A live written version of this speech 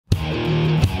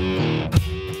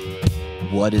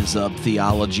What is up,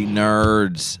 theology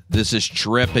nerds? This is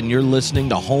Trip, and you're listening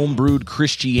to Homebrewed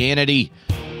Christianity,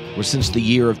 where since the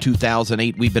year of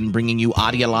 2008, we've been bringing you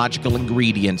ideological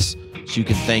ingredients so you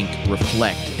can think,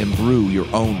 reflect, and brew your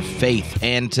own faith.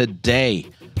 And today,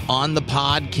 on the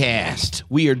podcast,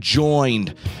 we are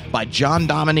joined by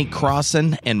Dominic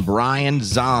Crossan and Brian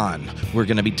Zahnd. We're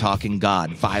going to be talking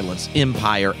God, violence,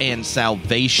 empire, and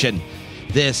salvation.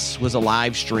 This was a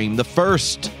live stream, the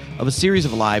first of a series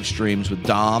of live streams with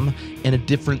Dom and a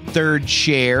different third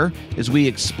chair as we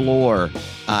explore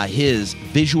his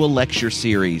visual lecture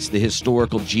series, The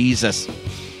Historical Jesus,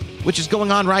 which is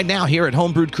going on right now here at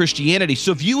Homebrewed Christianity.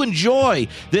 So if you enjoy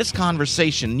this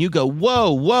conversation and you go,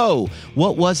 whoa,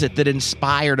 what was it that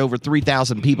inspired over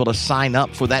 3,000 people to sign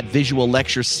up for that visual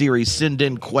lecture series? Send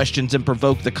in questions and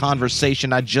provoke the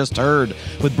conversation I just heard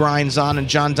with Brian Zahnd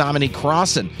and Dominic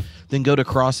Crossan. Then go to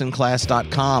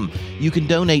crossanclass.com. You can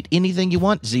donate anything you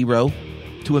want, 0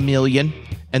 to $1 million,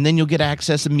 and then you'll get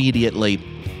access immediately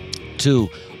to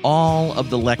all of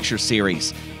the lecture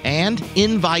series and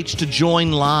invites to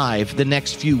join live the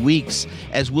next few weeks,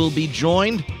 as we'll be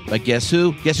joined by guess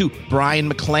who? Brian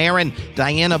McLaren,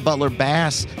 Diana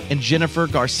Butler-Bass, and Jennifer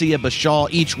Garcia-Bashal.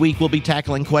 Each week we'll be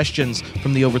tackling questions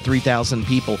from the over 3,000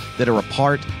 people that are a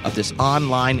part of this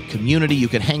online community. You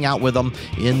can hang out with them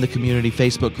in the community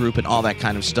Facebook group and all that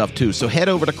kind of stuff too. So head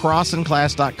over to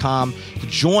crossanclass.com to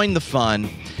join the fun.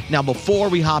 Now, before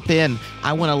we hop in,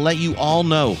 I want to let you all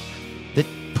know that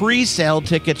pre-sale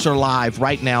tickets are live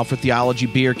right now for Theology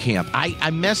Beer Camp. I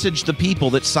messaged the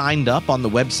people that signed up on the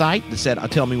website that said,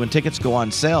 tell me when tickets go on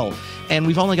sale. And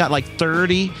we've only got like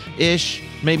 30-ish,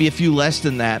 maybe a few less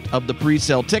than that, of the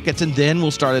pre-sale tickets. And then we'll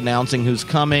start announcing who's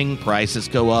coming, prices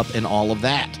go up, and all of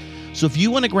that. So if you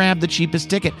want to grab the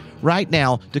cheapest ticket right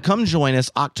now to come join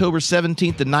us October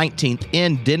 17th and 19th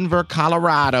in Denver,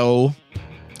 Colorado,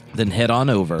 then head on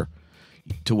over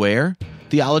to where?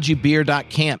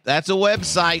 theologybeer.camp. That's a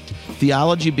website,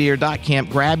 theologybeer.camp.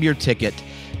 Grab your ticket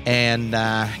and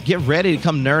get ready to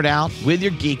come nerd out with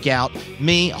your geek out.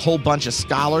 Me, a whole bunch of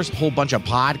scholars, a whole bunch of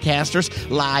podcasters,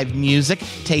 live music,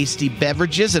 tasty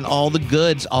beverages, and all the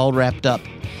goods all wrapped up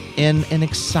in an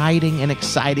exciting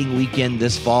weekend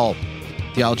this fall.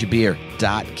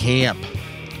 theologybeer.camp.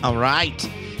 All right,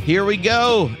 here we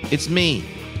go. It's me,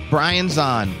 Brian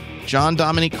Zahnd,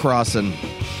 Dominic Crossan,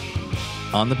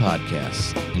 on the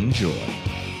podcast. Enjoy.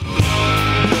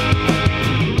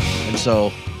 And so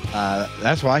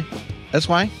that's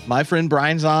why my friend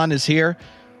Brian Zahnd is here,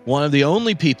 one of the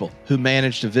only people who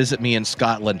managed to visit me in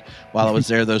Scotland while I was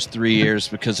there those 3 years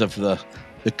because of the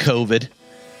COVID.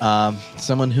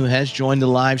 Someone who has joined the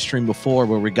live stream before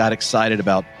where we got excited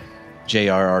about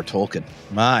J.R.R. Tolkien,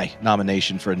 my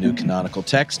nomination for a new canonical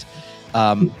text,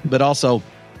 but also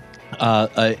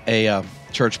a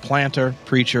church planter,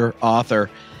 preacher, author,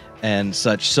 and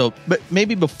such. So, but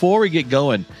maybe before we get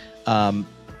going,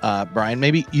 Brian,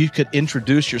 maybe you could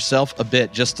introduce yourself a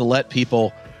bit just to let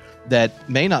people that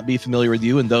may not be familiar with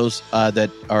you and those that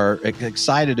are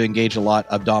excited to engage a lot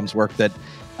of Dom's work that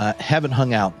haven't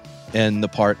hung out in the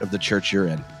part of the church you're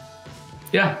in.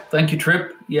 Yeah, thank you,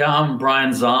 Trip. Yeah, I'm Brian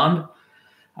Zahnd.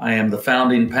 I am the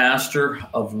founding pastor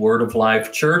of Word of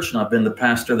Life Church, and I've been the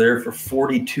pastor there for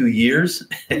 42 years.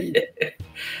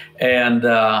 And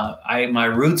my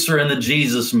roots are in the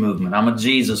Jesus movement. I'm a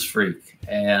Jesus freak,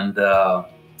 and I've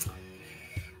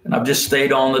just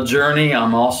stayed on the journey.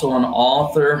 I'm also an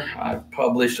author. I've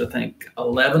published, I think,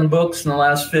 11 books in the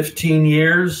last 15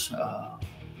 years.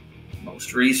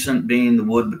 Most recent being The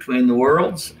Wood Between the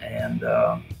Worlds, and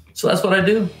so that's what I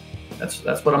do. That's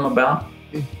what I'm about.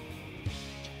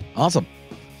 Awesome.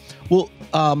 Well,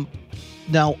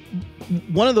 now,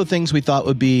 one of the things we thought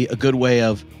would be a good way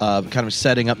of kind of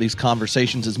setting up these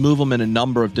conversations is move them in a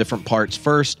number of different parts.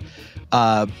 First,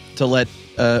 to let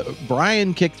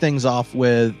Brian kick things off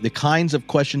with the kinds of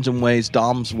questions and ways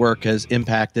Dom's work has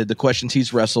impacted, the questions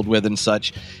he's wrestled with and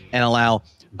such, and allow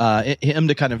him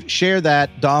to kind of share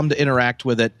that, Dom to interact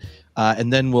with it,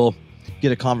 and then we'll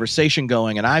get a conversation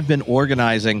going. And I've been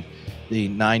organizing the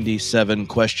 97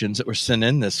 questions that were sent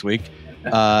in this week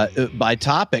by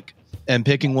topic and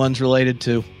picking ones related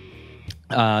to,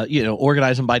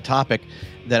 organize them by topic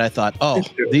that I thought,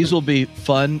 these will be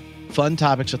fun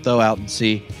topics to throw out and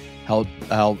see how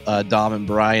Dom and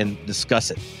Brian discuss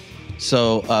it.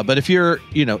 So, but if you're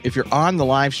on the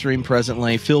live stream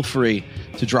presently, feel free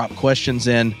to drop questions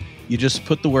in. You just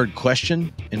put the word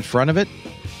question in front of it.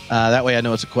 That way I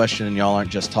know it's a question and y'all aren't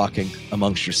just talking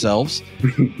amongst yourselves.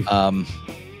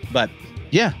 But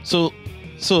yeah, so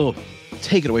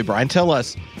take it away, Brian. Tell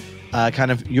us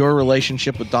kind of your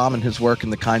relationship with Dom and his work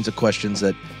and the kinds of questions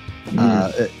that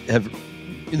have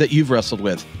that you've wrestled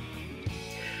with?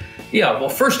 Yeah, well,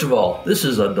 first of all, this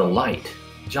is a delight.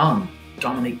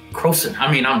 Dominic Crossan.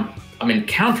 I mean, I'm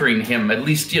encountering him, at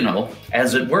least,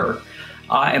 as it were.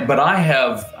 But I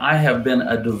have been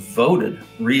a devoted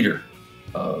reader,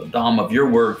 Dom, of your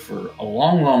work for a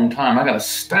long, long time. I got a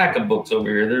stack of books over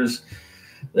here.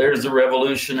 There's the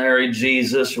Revolutionary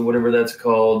Jesus, or whatever that's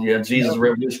called. Yeah, Jesus,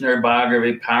 Revolutionary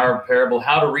Biography, Power of Parable,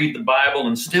 How to Read the Bible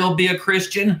and Still Be a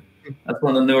Christian. That's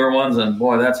one of the newer ones, and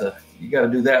boy, you got to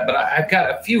do that. But I've got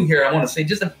a few here I want to say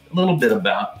just a little bit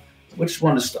about. Which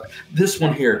one to start? This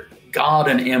one here, God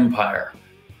and Empire.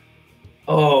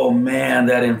 Oh man,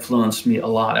 that influenced me a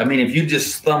lot. I mean, if you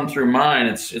just thumb through mine,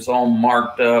 it's all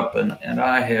marked up, and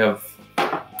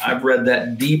I've read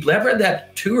that deeply. I've read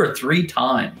that 2 or 3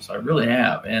 times. I really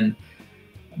have, and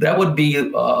that would be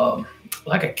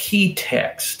like a key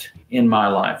text in my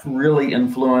life, really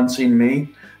influencing me.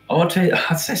 I want to tell you,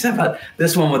 I'll say something about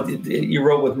this one you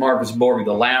wrote with Marcus Borby,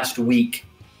 The Last Week.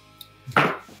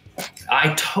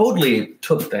 I totally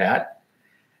took that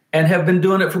and have been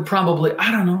doing it for probably,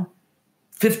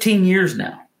 15 years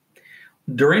now.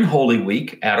 During Holy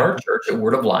Week at our church at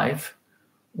Word of Life,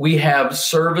 we have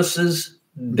services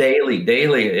daily.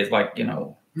 Daily is like,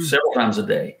 several times a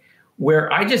day,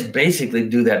 where I just basically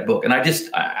do that book. And I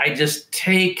just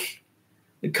take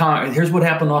here's what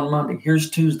happened on Monday, here's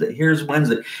Tuesday, here's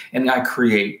Wednesday. And I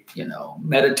create,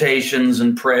 meditations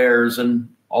and prayers and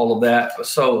all of that.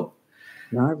 So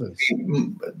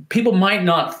people might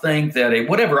not think that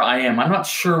whatever I am, I'm not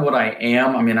sure what I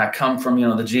am. I mean, I come from,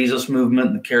 the Jesus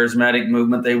movement, the charismatic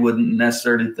movement. They wouldn't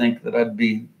necessarily think that I'd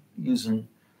be using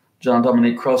John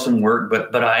Dominic Crossan work,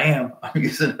 but I am. I'm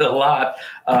using it a lot.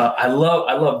 I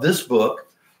love this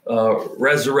book,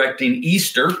 Resurrecting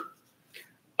Easter.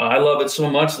 I love it so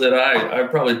much that I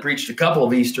probably preached a couple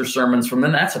of Easter sermons from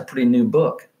it. That's a pretty new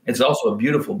book. It's also a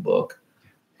beautiful book.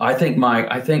 I think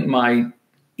my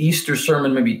Easter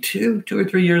sermon maybe 2 or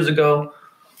 3 years ago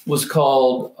was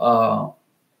called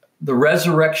The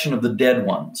Resurrection of the Dead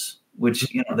Ones, which,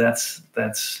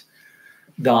 that's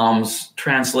Dom's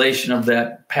translation of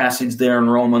that passage there in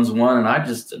Romans 1. And I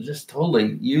just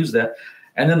totally use that.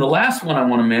 And then the last one I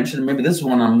want to mention, maybe this is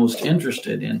one I'm most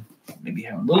interested in, maybe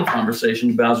have a little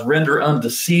conversation about, is Render Unto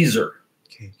Caesar.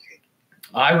 Okay.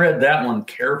 I read that one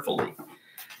carefully.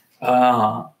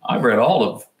 I've read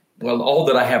all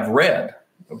that I have read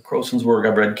of Crossan's work.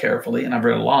 I've read carefully, and I've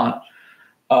read a lot.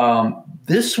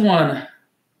 This one,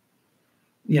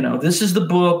 this is the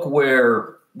book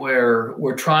where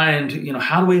we're trying to,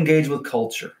 how do we engage with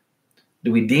culture?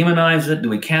 Do we demonize it? Do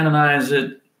we canonize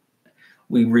it?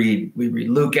 We read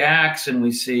Luke Acts, and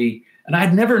we see, and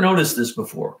I'd never noticed this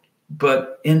before,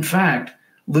 but in fact,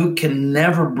 Luke can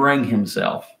never bring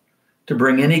himself to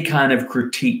bring any kind of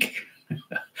critique.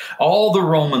 All the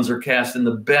Romans are cast in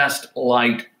the best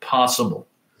light possible.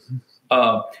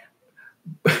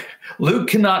 Luke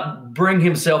cannot bring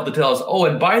himself to tell us, oh,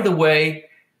 and by the way,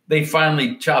 they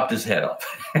finally chopped his head off.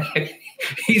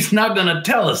 He's not going to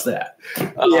tell us that.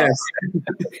 Yes.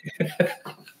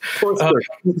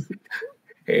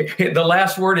 The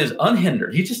last word is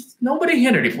unhindered. Nobody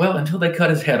hindered him. Well, until they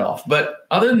cut his head off. But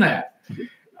other than that,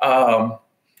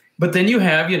 but then you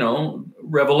have,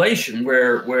 Revelation,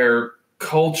 where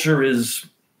culture is,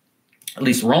 at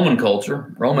least Roman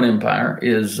culture, Roman Empire,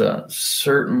 is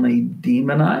certainly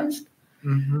demonized.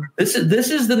 Mm-hmm. This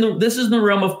is the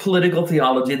realm of political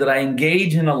theology that I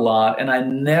engage in a lot, and I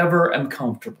never am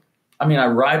comfortable. I mean, I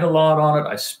write a lot on it.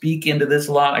 I speak into this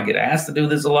a lot. I get asked to do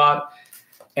this a lot.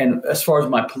 And as far as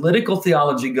my political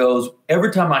theology goes,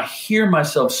 every time I hear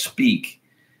myself speak,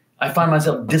 I find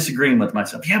myself disagreeing with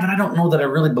myself. Yeah, but I don't know that I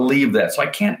really believe that. So I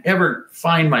can't ever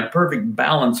find my perfect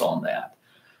balance on that.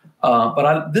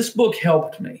 But this book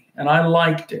helped me, and I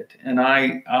liked it. And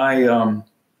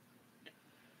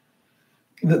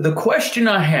the question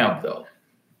I have, though,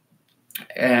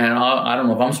 and I don't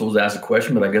know if I'm supposed to ask a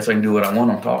question, but I guess I can do what I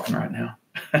want. I'm talking right now.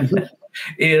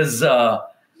 Is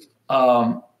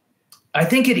I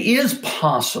think it is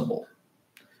possible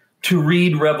to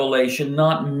read Revelation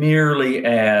not merely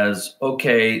as,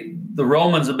 okay, the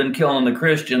Romans have been killing the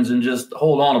Christians, and just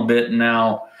hold on a bit, and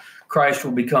now Christ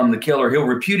will become the killer. He'll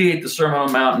repudiate the Sermon on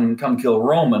the Mount and come kill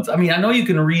Romans. I mean, I know you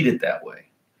can read it that way.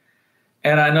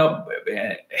 And I know,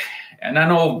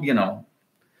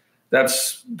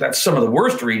 that's some of the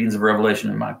worst readings of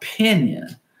Revelation, in my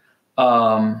opinion.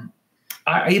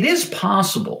 It is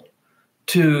possible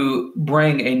to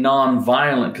bring a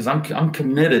nonviolent, because I'm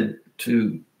committed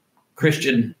to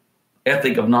Christian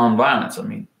ethic of nonviolence. I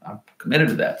mean, I'm committed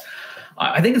to that.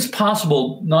 I think it's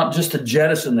possible not just to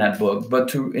jettison that book, but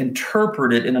to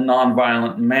interpret it in a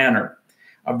nonviolent manner.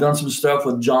 I've done some stuff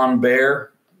with John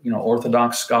Baer,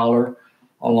 Orthodox scholar,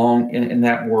 along in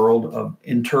that world of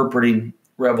interpreting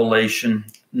Revelation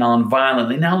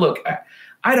nonviolently. Now, look,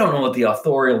 I don't know what the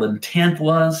authorial intent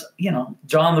was.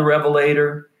 John the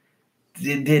Revelator,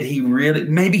 did he really?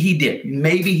 Maybe he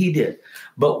did.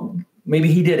 But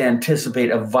maybe he did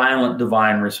anticipate a violent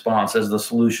divine response as the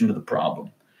solution to the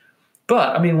problem.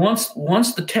 But, I mean,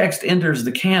 once the text enters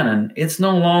the canon, it's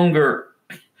no longer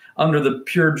under the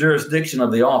pure jurisdiction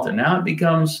of the author. Now it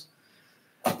becomes,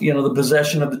 the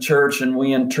possession of the church, and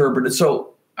we interpret it.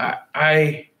 So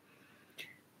I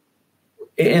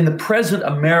in the present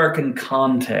American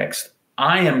context,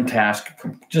 I am tasked,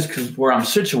 just because where I'm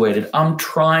situated, I'm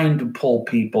trying to pull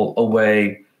people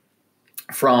away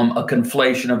from a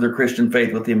conflation of their Christian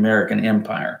faith with the American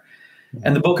empire.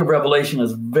 And the book of Revelation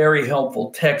is very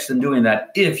helpful text in doing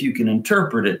that if you can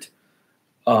interpret it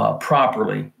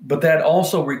properly. But that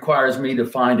also requires me to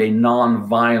find a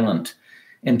nonviolent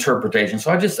interpretation.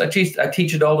 So I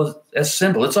teach it all as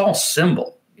symbol. It's all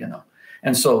symbol,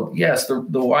 And so, yes, the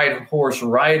white horse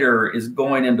rider is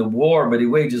going into war, but he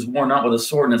wages war not with a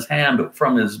sword in his hand, but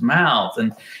from his mouth.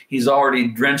 And he's already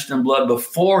drenched in blood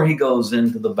before he goes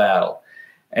into the battle.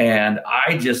 And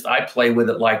I play with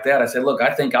it like that. I say, look,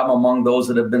 I think I'm among those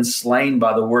that have been slain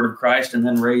by the word of Christ and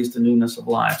then raised to newness of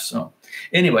life. So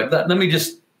anyway, let me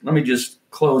just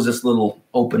close this little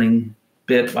opening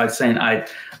bit by saying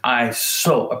I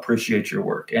so appreciate your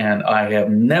work, and I have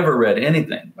never read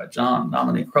anything by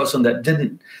Dominic Crossan that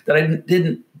I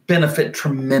didn't benefit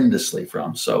tremendously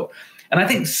from. So, and I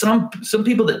think some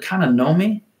people that kind of know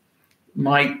me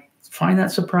might find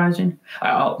that surprising.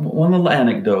 One little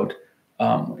anecdote.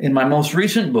 In my most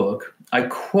recent book, I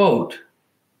quote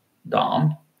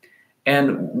Dom,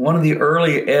 and one of the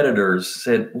early editors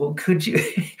said, "Well, could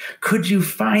you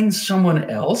find someone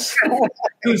else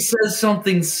who says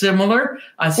something similar?"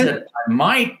 I said, "I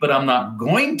might, but I'm not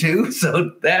going to."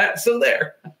 So there.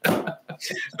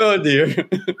 Oh dear.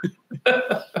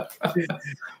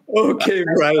 Okay,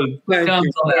 Brian. Thank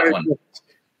you very much.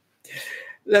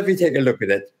 Let me take a look at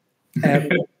it.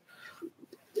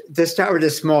 To start with a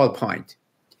small point,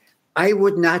 I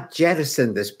would not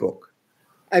jettison this book.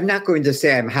 I'm not going to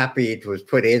say I'm happy it was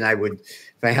put in. I would,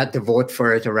 if I had to vote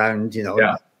for it around,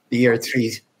 the year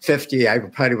 350, I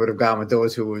probably would have gone with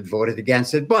those who would voted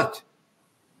against it. But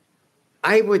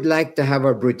I would like to have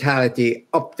our brutality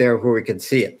up there where we can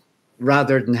see it,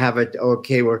 rather than have it, I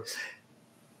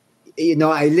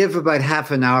live about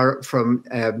half an hour from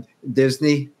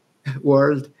Disney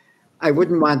World. I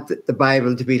wouldn't want the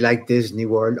Bible to be like Disney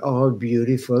World, all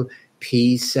beautiful,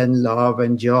 peace and love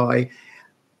and joy.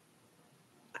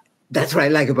 That's what I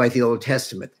like about the Old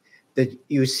Testament, that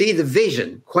you see the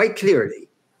vision quite clearly,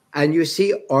 and you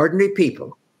see ordinary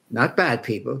people, not bad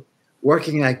people,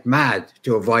 working like mad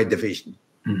to avoid the vision.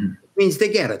 Mm-hmm. It means they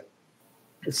get it.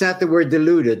 It's not that we're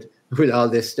deluded with all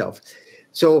this stuff.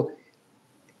 So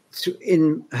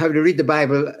in how to read the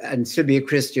Bible and still be a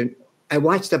Christian, I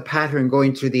watched a pattern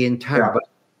going through the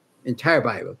entire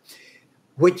Bible,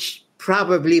 which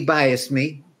probably biased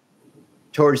me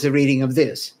towards the reading of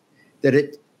this.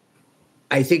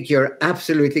 I think you're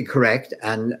absolutely correct,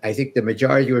 and I think the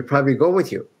majority would probably go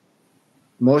with you.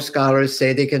 Most scholars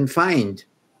say they can find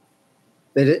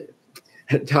that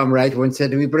Tom Wright once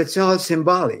said to me, but it's all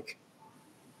symbolic.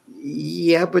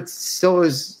 Yeah, but so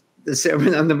is the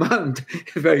Sermon on the Mount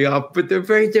very often, but they're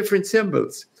very different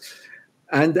symbols.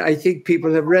 And I think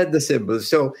people have read the symbols.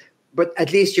 So, but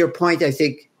at least your point, I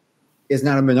think, is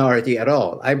not a minority at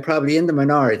all. I'm probably in the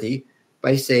minority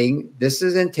by saying this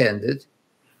is intended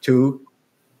to...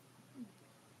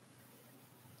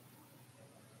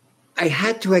 I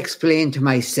had to explain to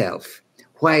myself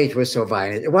why it was so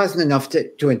violent. It wasn't enough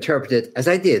to interpret it as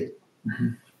I did. Mm-hmm.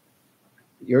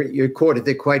 You quoted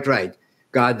it quite right.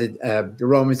 God, the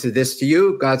Romans did this to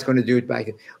you. God's going to do it back.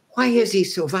 Why is he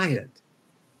so violent?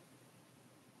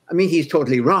 I mean, he's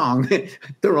totally wrong.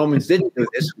 The Romans didn't do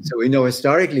this, so we know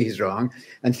historically he's wrong,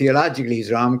 and theologically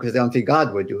he's wrong because they don't think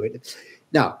God would do it.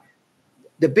 Now,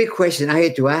 the big question I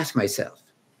had to ask myself,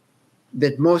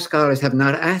 that most scholars have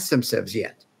not asked themselves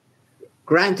yet,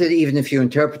 granted, even if you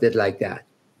interpret it like that,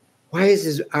 why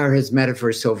are his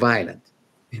metaphors so violent?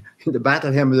 The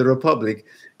battle hymn of the Republic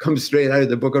comes straight out of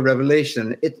the book of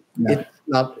Revelation.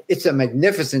 It's a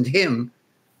magnificent hymn,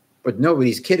 but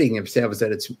nobody's kidding themselves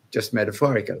that it's just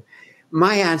metaphorical.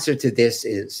 My answer to this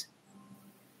is,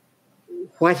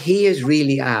 what he is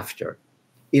really after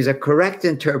is a correct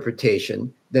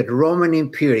interpretation that Roman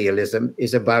imperialism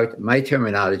is about, my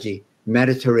terminology,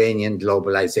 Mediterranean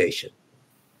globalization.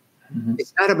 Mm-hmm.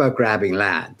 It's not about grabbing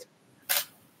land.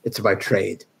 It's about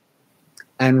trade.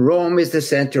 And Rome is the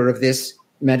center of this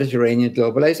Mediterranean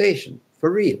globalization,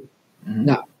 for real. Mm-hmm.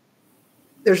 Now,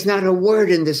 there's not a word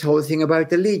in this whole thing about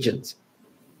the legions.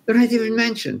 They're not even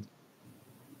mentioned.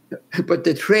 But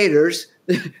the traders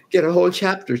get a whole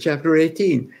chapter, chapter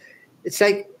 18. It's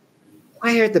like,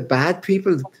 why are the bad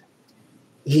people?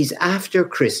 He's after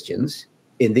Christians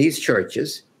in these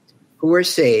churches who are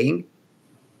saying,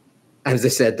 as I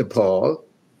said to Paul,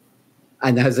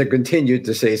 and as I continued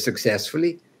to say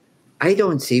successfully, I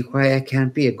don't see why I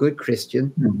can't be a good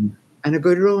Christian and a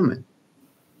good Roman.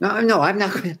 No, I'm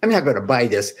not going to buy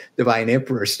this divine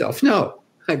emperor stuff. No,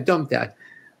 I've dumped that.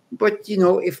 But,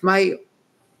 if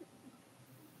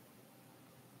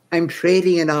I'm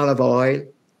trading in olive oil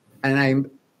and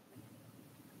I'm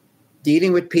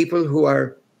dealing with people who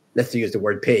are, let's use the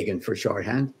word pagan for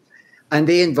shorthand, and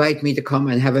they invite me to come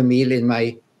and have a meal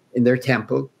in their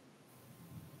temple,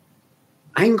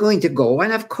 I'm going to go.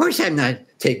 And of course, I'm not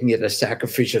taking it as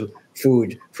sacrificial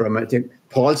food from it.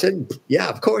 Paul said, yeah,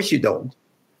 of course you don't.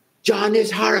 John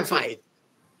is horrified.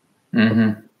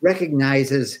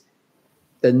 Recognizes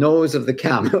the nose of the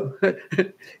camel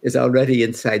is already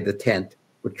inside the tent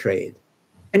with trade.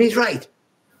 And he's right.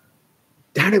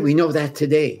 Darn it, we know that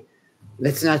today.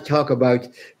 Let's not talk about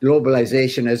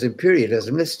globalization as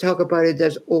imperialism. Let's talk about it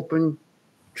as open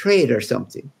trade or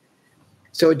something.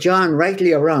 So John,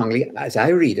 rightly or wrongly, as I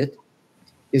read it,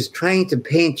 is trying to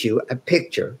paint you a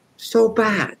picture so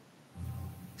bad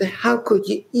that how could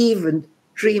you even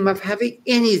dream of having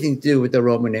anything to do with the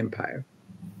Roman Empire?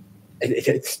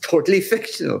 It's totally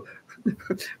fictional.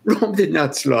 Rome did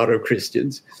not slaughter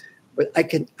Christians, but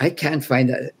I can't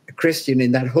find a Christian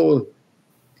in that whole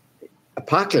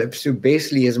apocalypse who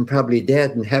basically isn't probably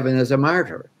dead in heaven as a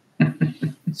martyr.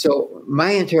 So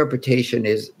my interpretation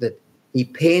is that he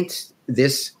paints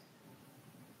this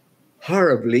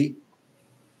horribly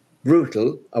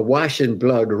brutal, awash in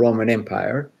blood Roman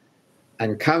Empire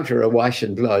and counter awash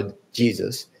in blood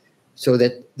Jesus, so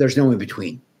that there's no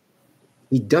in-between.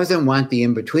 He doesn't want the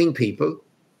in-between people,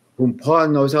 whom Paul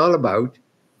knows all about,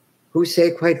 who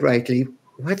say quite rightly,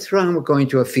 what's wrong with going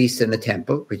to a feast in a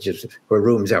temple, which is where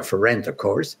rooms are for rent, of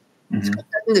course. It's got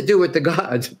nothing to do with the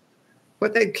God.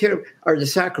 What they care are the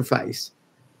sacrifice,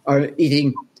 or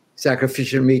eating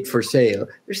sacrificial meat for sale.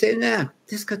 They're saying, nah,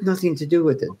 this got nothing to do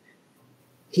with it.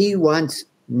 He wants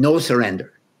no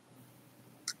surrender.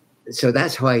 So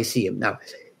that's how I see him. Now,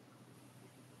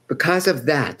 because of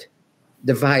that,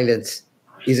 the violence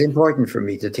is important for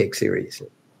me to take seriously,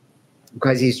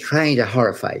 because he's trying to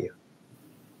horrify you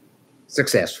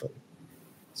successfully.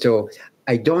 So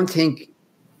I don't think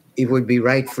it would be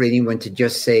right for anyone to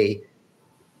just say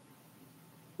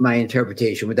my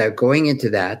interpretation without going into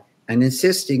that and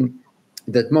insisting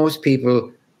that most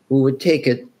people who would take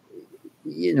it,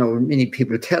 many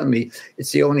people tell me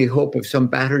it's the only hope of some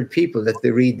battered people that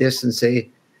they read this and say,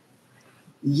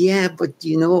 yeah, but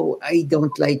I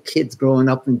don't like kids growing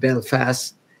up in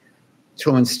Belfast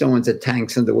throwing stones at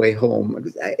tanks on the way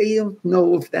home. I don't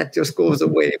know if that just goes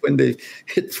away when they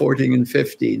hit 14 and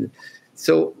 15.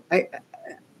 So I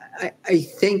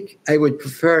think I would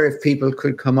prefer if people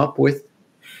could come up with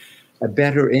a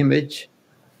better image.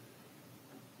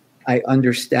 I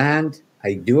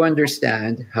do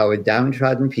understand how a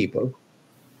downtrodden people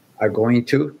are going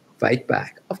to fight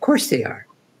back. Of course they are.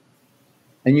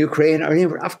 And Ukraine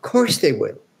of course they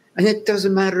will. And it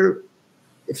doesn't matter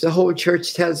if the whole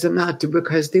church tells them not to,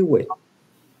 because they will.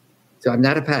 So I'm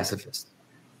not a pacifist.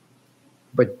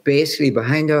 But basically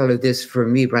behind all of this, for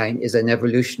me, Brian, is an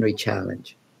evolutionary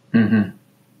challenge.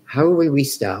 How will we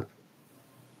stop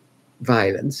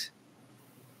violence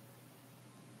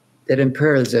that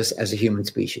imperils us as a human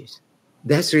species?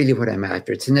 That's really what I'm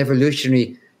after. It's an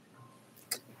evolutionary,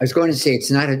 I was going to say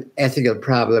it's not an ethical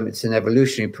problem, it's an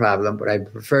evolutionary problem, but I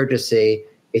prefer to say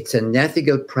it's an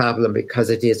ethical problem because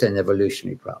it is an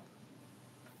evolutionary problem.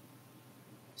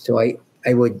 So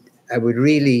I would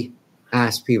really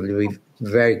ask people to be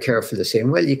very careful to say,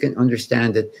 well, you can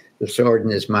understand that the sword in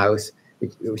his mouth,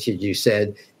 which as you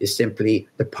said, is simply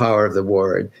the power of the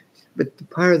word. But the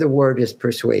power of the word is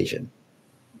persuasion.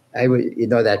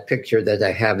 That picture that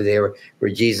I have there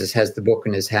where Jesus has the book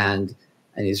in his hand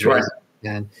and he's raising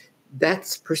his hand,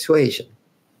 that's persuasion.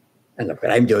 And look,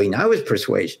 what I'm doing now is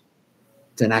persuasion.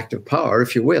 It's an act of power,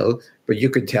 if you will, but you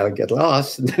could tell, get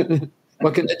lost.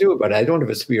 What can I do about it? I don't have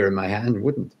a spear in my hand,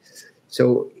 wouldn't.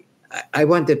 So I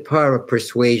want the power of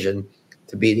persuasion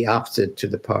to be the opposite to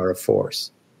the power of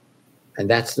force. And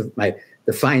that's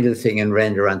the final thing in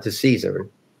Render unto Caesar,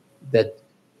 that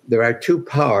there are two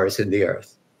powers in the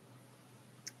earth.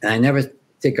 And I never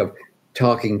think of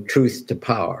talking truth to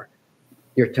power.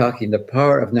 You're talking the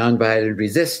power of nonviolent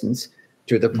resistance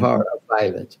to the power of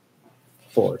violent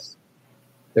force.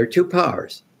 There are two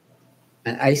powers,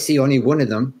 and I see only one of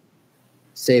them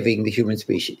saving the human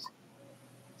species.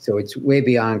 So it's way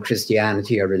beyond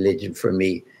Christianity or religion for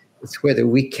me. It's whether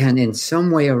we can, in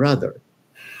some way or other,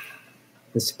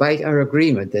 despite our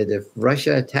agreement that if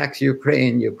Russia attacks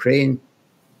Ukraine, Ukraine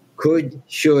could,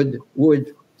 should,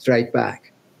 would strike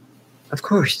back. Of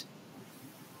course.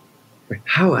 But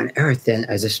how on earth then,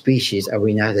 as a species, are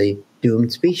we not a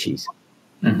doomed species?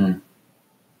 Mm-hmm.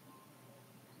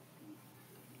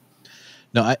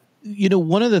 No,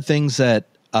 one of the things that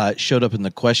showed up in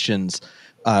the questions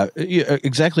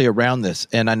exactly around this,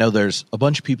 and I know there's a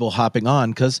bunch of people hopping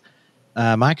on because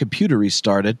my computer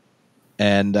restarted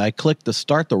and I clicked to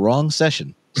start the wrong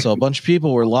session. So a bunch of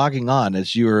people were logging on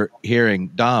as you were hearing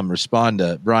Dom respond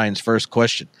to Brian's first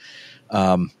question.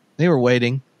 They were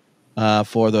waiting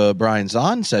for the Brian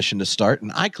Zahnd session to start,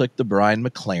 and I clicked the Brian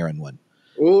McLaren one.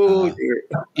 Oh, dear.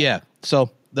 Yeah. So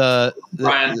the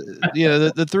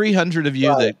 300 of you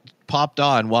that popped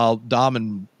on while Dom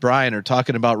and Brian are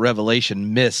talking about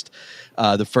Revelation missed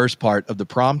the first part of the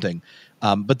prompting.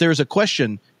 But there's a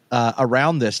question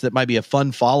around this that might be a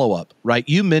fun follow-up, right?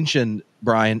 You mentioned,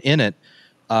 Brian, in it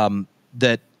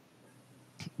that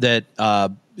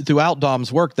throughout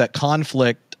Dom's work, that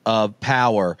conflict of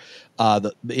power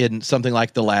in something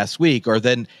like The Last Week, or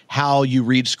then how you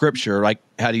read Scripture, like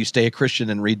how do you stay a Christian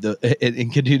and read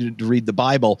and continue to read the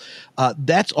Bible?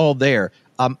 That's all there.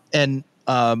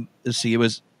 Let's see, it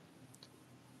was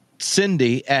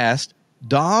Cindy asked,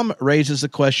 Dom raises the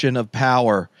question of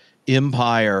power,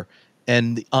 empire,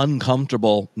 and the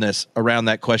uncomfortableness around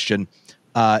that question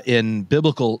in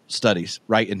biblical studies,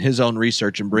 right, in his own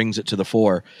research, and brings it to the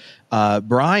fore.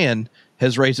 Brian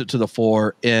has raised it to the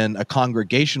fore in a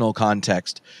congregational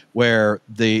context where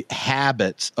the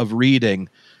habits of reading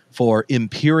for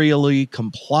imperially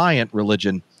compliant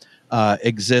religion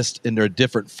exist in a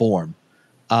different form.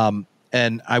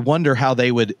 And I wonder how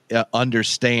they would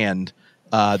understand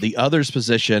the other's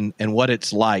position and what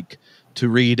it's like to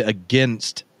read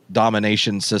against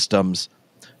domination systems,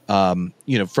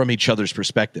 from each other's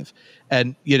perspective.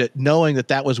 And, knowing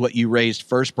that was what you raised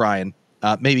first, Brian,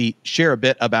 maybe share a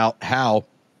bit about how,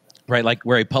 right, like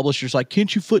where a publisher's like,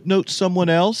 can't you footnote someone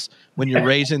else when you're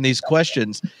raising these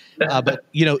questions? But,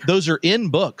 those are in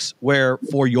books where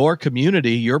for your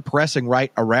community, you're pressing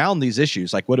right around these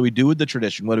issues. Like, what do we do with the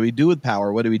tradition? What do we do with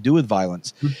power? What do we do with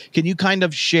violence? Can you kind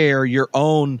of share your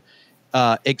own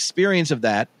experience of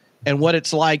that and what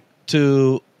it's like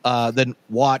to then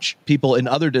watch people in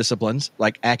other disciplines,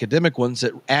 like academic ones,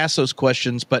 that ask those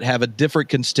questions but have a different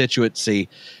constituency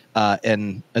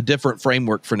and a different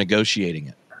framework for negotiating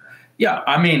it? Yeah,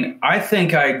 I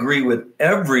think I agree with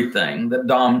everything that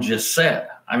Dom just said.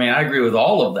 I agree with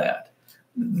all of that.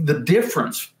 The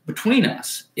difference between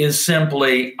us is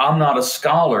simply I'm not a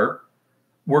scholar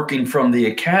working from the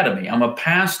academy. I'm a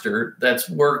pastor that's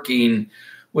working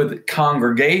with a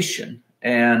congregation,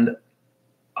 and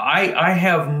I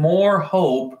have more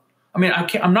hope. I'm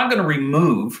not going to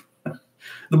remove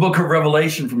the book of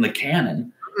Revelation from the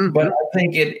canon, but I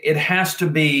think it has to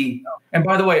be. And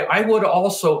by the way, I would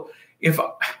also,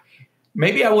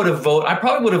 maybe I would have voted. I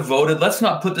probably would have voted, let's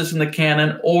not put this in the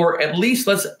canon, or at least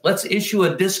let's issue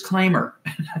a disclaimer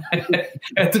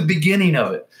at the beginning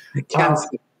of it.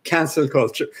 Cancel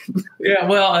culture.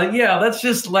 That's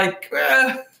just like,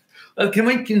 can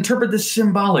we interpret this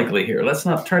symbolically here? Let's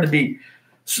not try to be.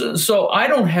 So I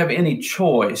don't have any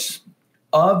choice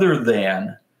other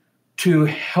than to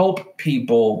help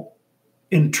people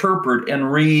interpret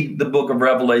and read the book of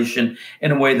Revelation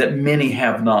in a way that many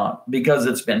have not, because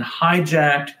it's been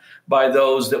hijacked by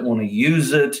those that want to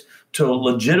use it to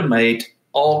legitimate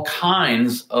all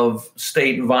kinds of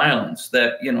state violence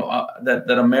that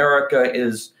America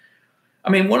is.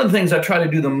 One of the things I try to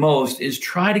do the most is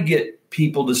try to get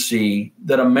people to see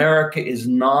that America is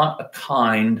not a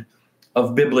kind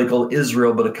of biblical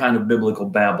Israel, but a kind of biblical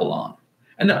Babylon.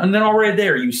 And then already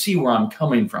there, you see where I'm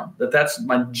coming from, that's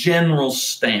my general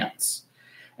stance.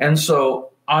 And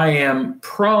so I am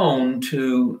prone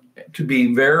to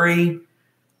be very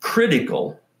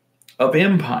critical of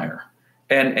empire.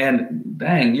 And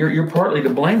dang, you're partly to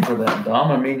blame for that,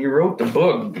 Dom. You wrote the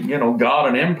book, God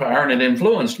and Empire, and it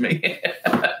influenced me.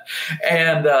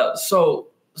 And so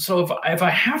if I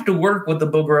have to work with the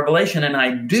book of Revelation, and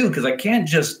I do, because I can't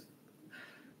just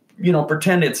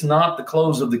pretend it's not the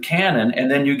close of the canon, and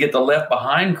then you get the left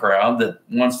behind crowd that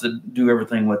wants to do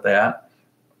everything with that,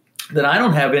 then I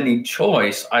don't have any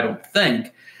choice, I don't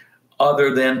think,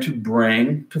 other than to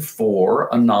bring to fore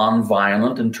a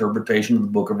nonviolent interpretation of the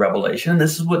book of Revelation. And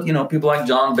this is what, people like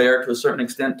John Baer, to a certain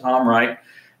extent, Tom Wright,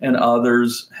 and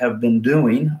others have been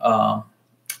doing.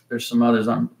 There's some others.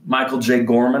 Michael J.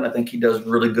 Gorman, I think he does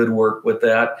really good work with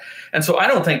that. And so I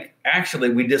don't think actually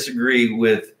we disagree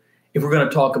with, if we're going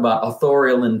to talk about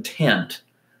authorial intent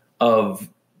of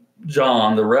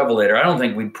John the Revelator, I don't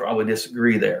think we'd probably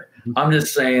disagree there. I'm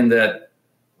just saying that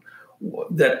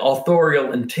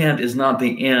authorial intent is not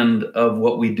the end of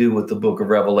what we do with the book of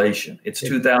Revelation. It's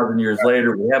 2,000 years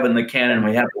later. We have it in the canon.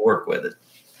 We have to work with it.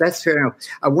 That's fair enough.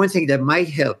 One thing that might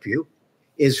help you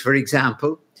is, for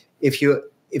example, if you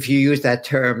use that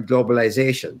term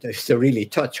globalization to really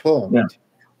touch home,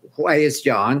 why is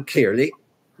John clearly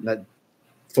not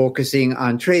focusing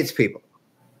on tradespeople?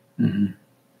 Mm-hmm.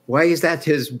 Why is that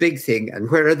his big thing?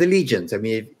 And where are the legions? I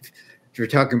mean, if you're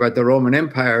talking about the Roman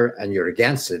Empire and you're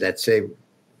against it, let's say,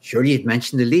 surely you'd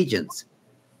mention the legions.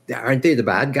 Aren't they the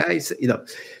bad guys?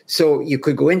 So you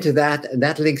could go into that, and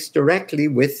that links directly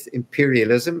with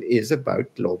imperialism is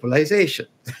about globalization.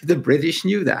 The British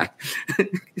knew that.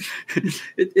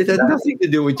 It had nothing to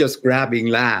do with just grabbing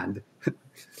land.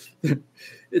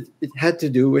 It had to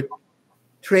do with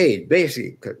trade,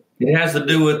 basically. It has to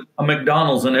do with a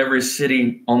McDonald's in every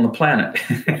city on the planet.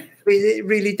 It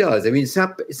really does. I mean, it's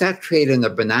not trade in a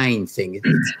benign thing.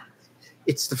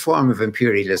 It's the form of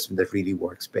imperialism that really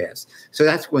works best. So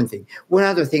that's one thing. One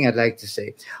other thing I'd like to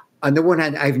say. On the one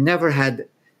hand, I've never had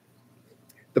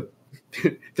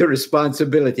the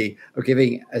responsibility of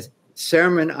giving a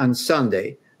sermon on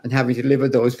Sunday and having to live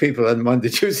with those people on Monday,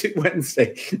 Tuesday,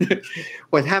 Wednesday.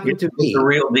 What happened to me? It's the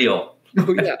real deal.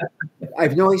 Oh, yeah. I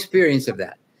have no experience of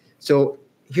that. So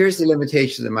here's the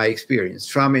limitations of my experience.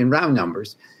 From, in round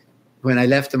numbers, when I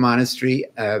left the monastery,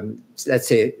 let's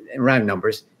say in round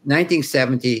numbers,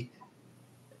 1970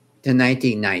 to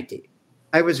 1990,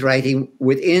 I was writing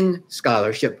within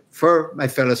scholarship for my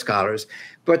fellow scholars,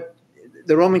 but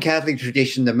the Roman Catholic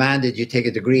tradition demanded you take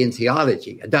a degree in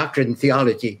theology, a doctorate in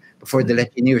theology, before they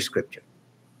let you near Scripture.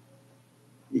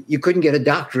 You couldn't get a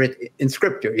doctorate in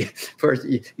Scripture. First,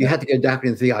 you had to get a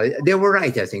doctorate in theology. They were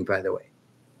right, I think, by the way,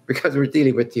 because we're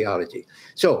dealing with theology.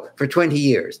 So for 20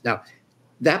 years. Now,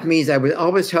 that means I was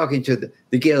always talking to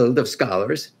the guild of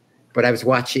scholars, but I was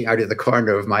watching out of the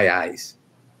corner of my eyes.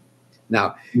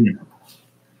 Now,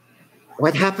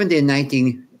 what happened in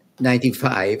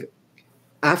 1995,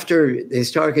 after the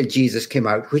Historical Jesus came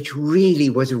out, which really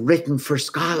was written for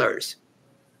scholars,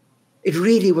 it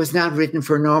really was not written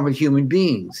for normal human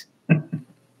beings.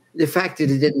 The fact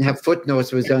that it didn't have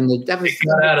footnotes was on the... That was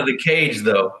got out of the cage,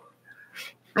 though.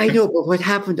 I know, but what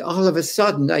happened all of a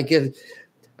sudden, I get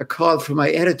a call from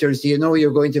my editors, do you know you're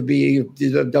going to be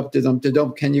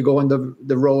dump? Can you go on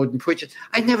the road and preach it?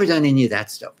 I'd never done any of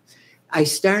that stuff. I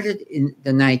started in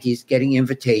the 90s getting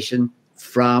invitation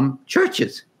from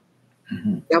churches.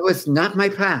 Mm-hmm. That was not my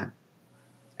plan.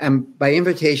 And by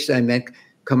invitation, I meant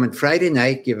come on Friday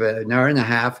night, give an hour and a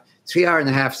half, 3 hours and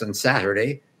a half on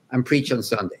Saturday, and preach on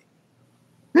Sunday.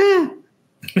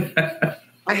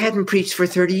 I hadn't preached for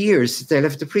 30 years since I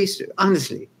left the priesthood,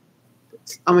 honestly.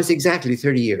 It's almost exactly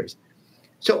 30 years.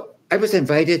 So I was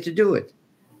invited to do it.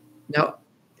 Now,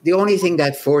 the only thing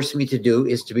that forced me to do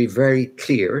is to be very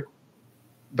clear,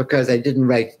 because I didn't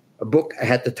write a book. I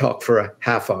had to talk for a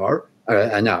half hour,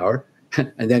 an hour,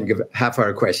 and then give a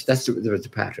half-hour question. That was the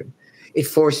pattern. It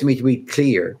forced me to be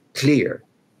clear,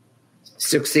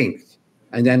 succinct.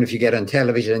 And then if you get on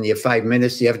television and you have 5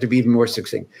 minutes, you have to be even more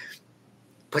succinct.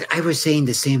 But I was saying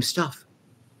the same stuff.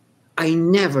 I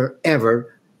never,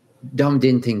 ever dumbed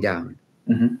anything down.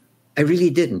 Mm-hmm. I really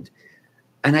didn't.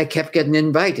 And I kept getting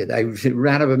invited. I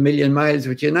ran up 1,000,000 miles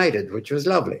with United, which was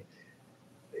lovely.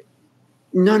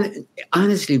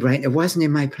 Honestly, Brian, it wasn't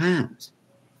in my plans.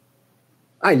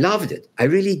 I loved it. I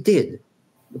really did,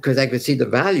 because I could see the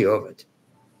value of it.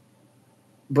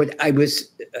 But I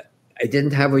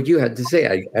didn't have what you had to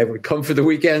say. I would come for the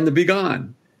weekend and be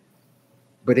gone.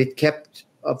 But it kept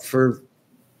up for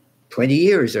 20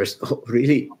 years or so,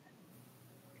 really.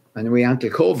 And we until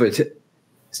COVID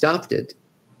stopped it.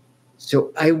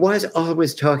 So I was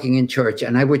always talking in church,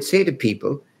 and I would say to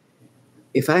people,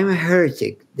 if I'm a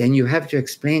heretic, then you have to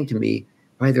explain to me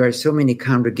why there are so many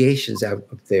congregations out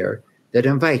up there that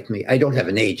invite me. I don't have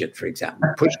an agent, for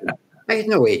example. I had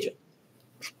no agent.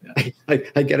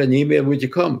 I get an email, would you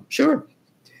come? Sure.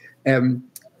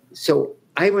 So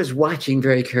I was watching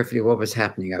very carefully what was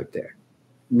happening out there,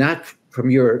 not from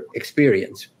your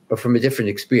experience, but from a different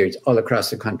experience all across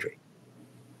the country.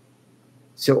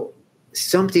 So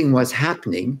something was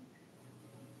happening.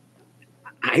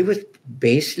 I was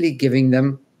basically giving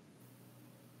them,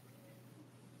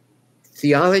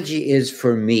 theology is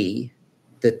for me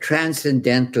the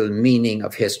transcendental meaning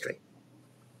of history.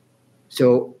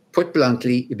 So put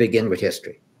bluntly, you begin with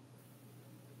history.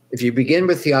 If you begin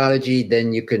with theology,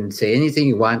 then you can say anything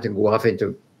you want and go off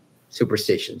into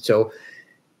superstition. So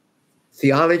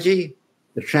theology,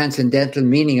 the transcendental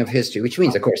meaning of history, which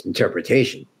means, of course,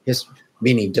 interpretation.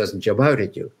 Meaning doesn't jump out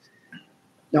at you.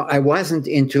 Now, I wasn't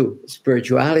into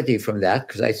spirituality from that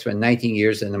because I spent 19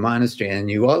 years in a monastery and I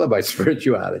knew all about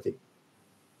spirituality.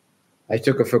 I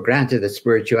took it for granted that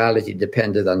spirituality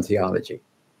depended on theology,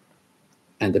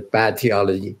 and that bad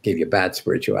theology gave you bad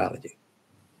spirituality.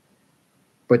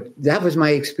 But that was my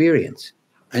experience.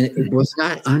 And it was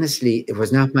not, honestly, it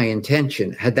was not my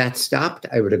intention. Had that stopped,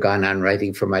 I would have gone on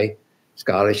writing for my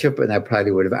scholarship, and I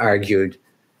probably would have argued,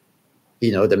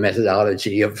 the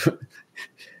methodology of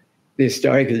the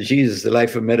historical Jesus, the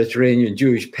life of a Mediterranean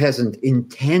Jewish peasant,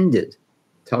 intended,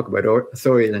 talk about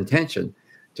authorial intention,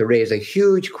 to raise a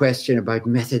huge question about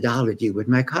methodology with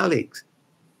my colleagues.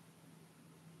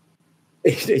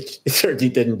 It certainly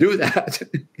didn't do that.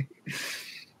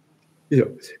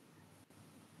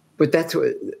 But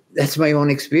that's my own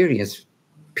experience.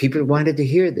 People wanted to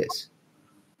hear this.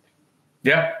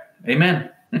 Yeah, amen.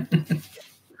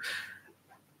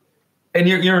 And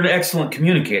you're an excellent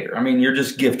communicator. I mean, you're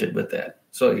just gifted with that.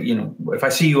 So, if I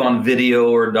see you on video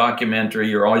or documentary,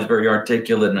 you're always very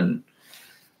articulate, and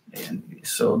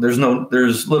so there's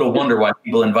little wonder why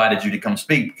people invited you to come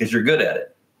speak, because you're good at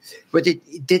it. But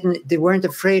they weren't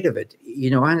afraid of it.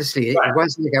 Honestly, right. It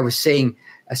wasn't like I was saying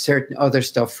a certain other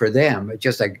stuff for them.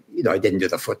 Just like, I didn't do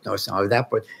the footnotes and all of that,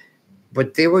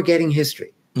 but they were getting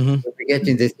history. Mm-hmm. They were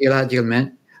getting the theological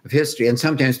meaning of history. And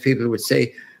sometimes people would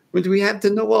say, well, do we have to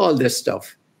know all this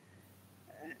stuff?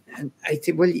 And I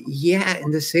think, well, yeah,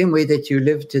 in the same way that you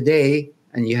live today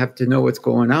and you have to know what's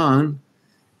going on,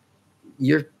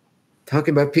 you're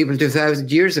talking about people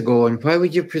 2,000 years ago. And why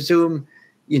would you presume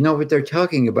you know what they're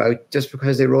talking about just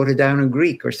because they wrote it down in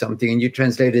Greek or something and you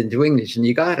translate it into English and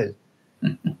you got it?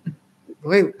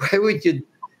 Why would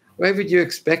you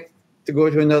expect to go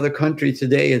to another country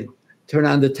today and turn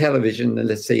on the television and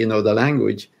let's say you know the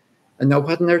language and know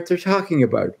what on earth they're talking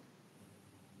about?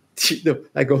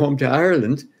 I go home to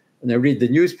Ireland and I read the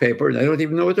newspaper and I don't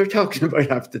even know what they're talking about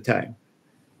half the time.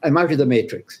 I'm out of the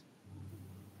matrix.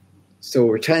 So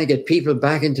we're trying to get people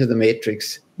back into the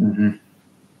matrix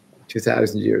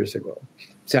 2,000 years ago.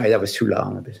 Sorry, that was too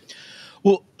long a bit.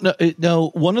 Well,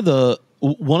 no. One of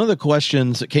the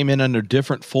questions that came in under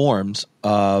different forms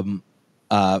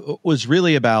was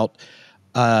really about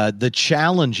the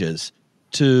challenges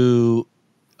to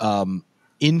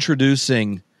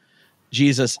introducing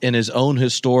Jesus in his own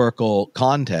historical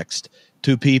context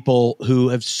to people who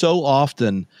have so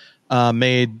often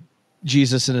made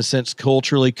Jesus, in a sense,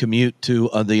 culturally commute to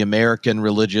the American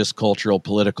religious, cultural,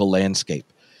 political landscape.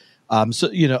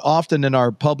 So, often in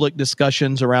our public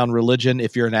discussions around religion,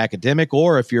 if you're an academic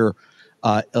or if you're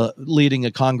leading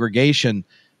a congregation,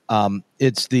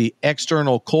 it's the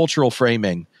external cultural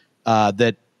framing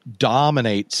that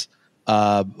dominates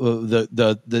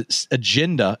the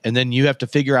agenda, and then you have to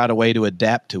figure out a way to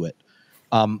adapt to it.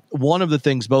 One of the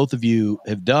things both of you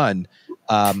have done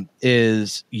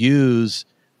is use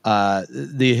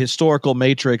the historical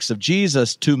matrix of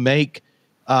Jesus to make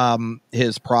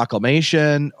his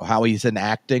proclamation, how he's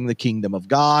enacting the kingdom of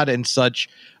God, and such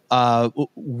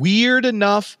weird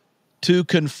enough to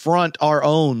confront our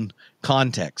own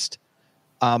context.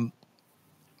 I'm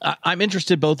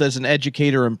interested both as an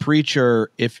educator and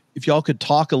preacher, if y'all could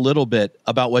talk a little bit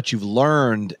about what you've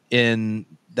learned in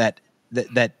that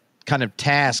kind of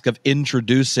task of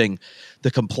introducing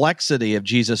the complexity of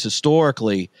Jesus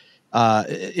historically,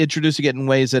 introducing it in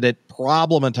ways that it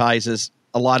problematizes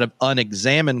a lot of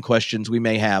unexamined questions we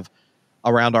may have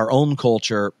around our own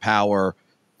culture, power,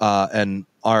 and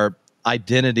our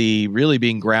identity really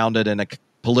being grounded in a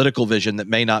political vision that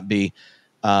may not be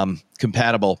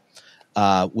compatible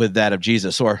with that of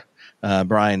Jesus, or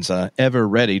Brian's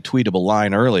ever-ready tweetable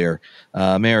line earlier,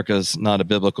 America's not a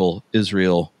biblical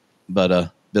Israel, but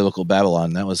a biblical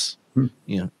Babylon. That was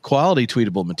quality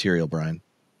tweetable material, Brian.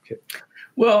 Okay.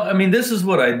 Well, I mean, this is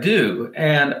what I do.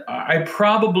 And I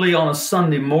probably on a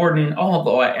Sunday morning,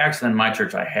 although actually in my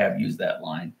church I have used that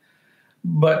line.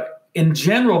 But in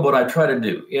general, what I try to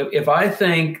do, if I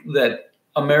think that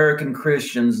American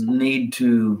Christians need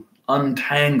to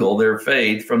untangle their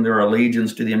faith from their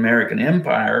allegiance to the American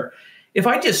empire, if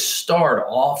I just start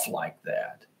off like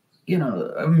that,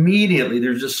 immediately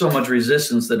there's just so much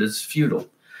resistance that it's futile.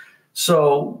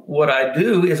 So what I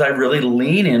do is I really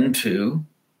lean into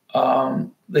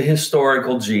the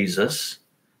historical Jesus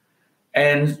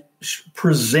and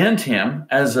present him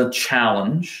as a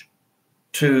challenge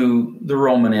to the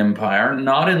Roman Empire,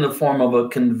 not in the form of a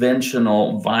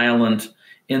conventional violent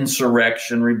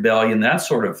insurrection, rebellion, that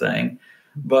sort of thing,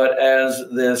 but as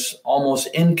this almost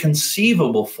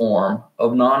inconceivable form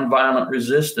of nonviolent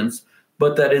resistance,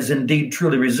 but that is indeed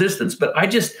truly resistance. But I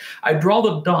draw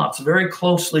the dots very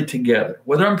closely together,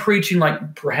 whether I'm preaching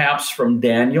like perhaps from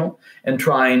Daniel and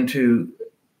trying to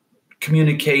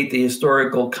communicate the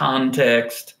historical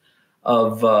context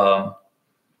of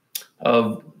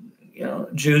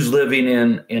Jews living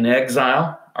in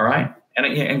exile. All right. And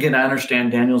again, I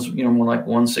understand Daniel's, more like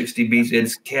 160 BC.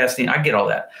 It's casting. I get all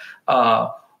that.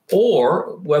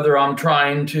 Or whether I'm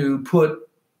trying to put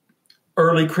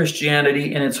early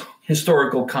Christianity in its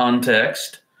historical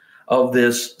context of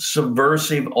this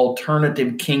subversive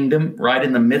alternative kingdom right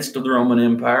in the midst of the Roman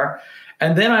Empire.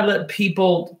 And then I let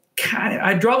people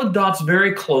I draw the dots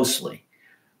very closely,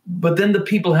 but then the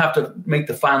people have to make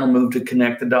the final move to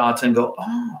connect the dots and go,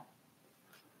 oh,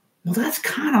 well, that's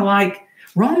kind of like,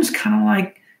 Rome's kind of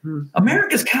like,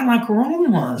 America's kind of like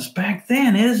Rome was back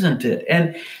then, isn't it?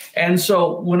 And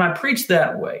so when I preach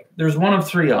that way, there's one of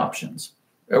three options,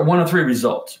 or one of three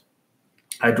results.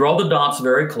 I draw the dots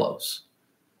very close,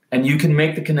 and you can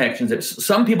make the connections.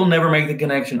 Some people never make the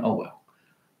connection. Oh,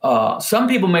 well. Some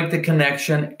people make the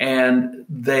connection, and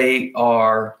they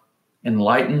are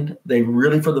enlightened. They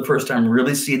really, for the first time,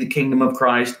 really see the kingdom of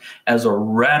Christ as a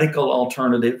radical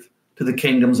alternative to the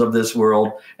kingdoms of this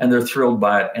world, and they're thrilled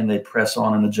by it, and they press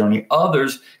on in the journey.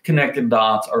 Others, connected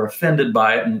dots, are offended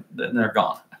by it, and then they're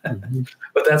gone. Mm-hmm.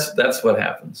 But that's what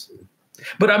happens.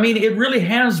 But I mean, it really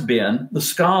has been the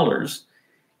scholars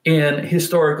in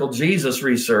historical Jesus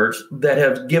research that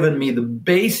have given me the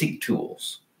basic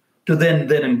tools to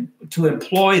then to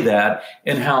employ that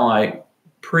in how I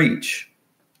preach.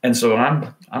 And so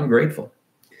I'm grateful.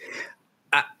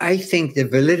 I think the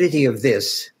validity of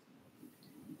this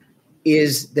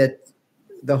is that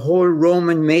the whole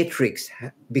Roman matrix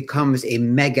becomes a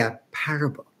mega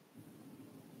parable.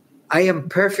 I am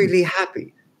perfectly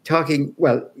happy talking.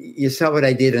 Well, you saw what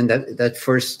I did in that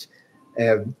first,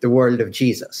 the world of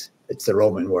Jesus. It's the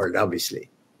Roman world, obviously.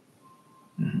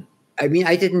 Mm-hmm. I mean,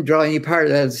 I didn't draw any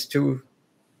parallels to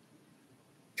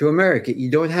America.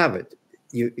 You don't have it.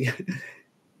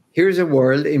 Here's a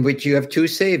world in which you have two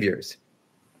saviors.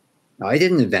 Now, I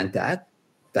didn't invent that.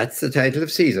 That's the title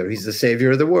of Caesar. He's the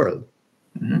savior of the world.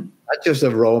 Mm-hmm. Not just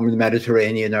of Rome, the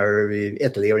Mediterranean, or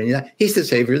Italy, or anything like that. He's the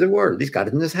savior of the world. He's got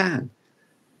it in his hand.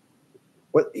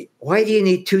 Why do you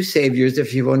need two saviors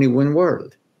if you've only one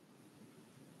world?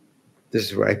 This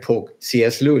is where I poke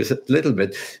C.S. Lewis a little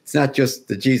bit. It's not just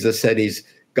that Jesus said he's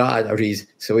God, or he's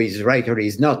right, or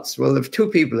he's nuts. Well, if two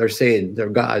people are saying they're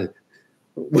God,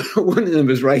 one of them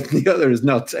is right and the other is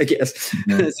nuts, I guess.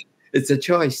 Mm-hmm. It's a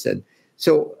choice then.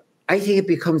 So I think it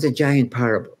becomes a giant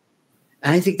parable.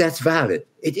 And I think that's valid.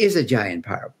 It is a giant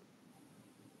parable.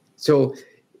 So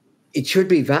it should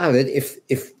be valid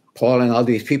if Paul and all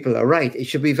these people are right. It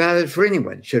should be valid for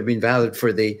anyone. It should have been valid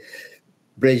for the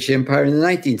British Empire in the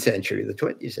 19th century, the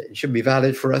 20th century. It should be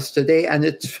valid for us today. And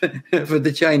it's for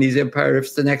the Chinese Empire if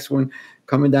it's the next one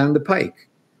coming down the pike.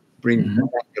 Bring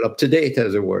it up to date,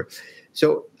 as it were.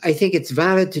 So I think it's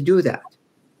valid to do that.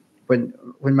 When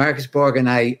Marcus Borg and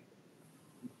I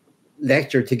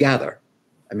lectured together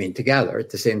at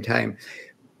the same time,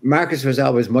 Marcus was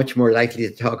always much more likely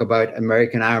to talk about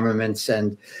American armaments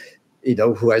and,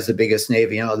 who has the biggest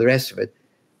navy and all the rest of it.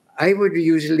 I would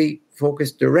usually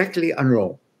focus directly on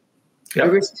Rome. Yep. I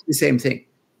would say the same thing.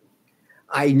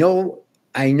 I know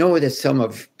that some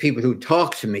of people who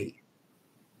talked to me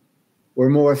were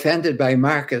more offended by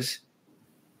Marcus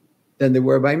than they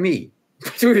were by me.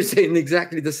 We were saying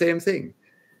exactly the same thing.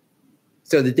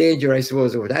 So the danger, I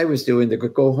suppose, of what I was doing, they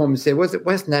could go home and say,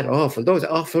 wasn't that awful? Those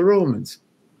awful Romans.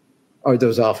 Or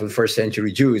those awful first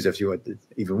century Jews, if you want it,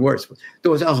 even worse.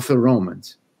 Those awful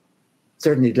Romans.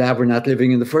 Certainly glad we're not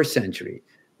living in the first century.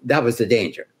 That was the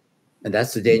danger. And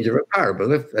that's the danger of a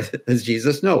parable. If, as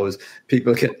Jesus knows,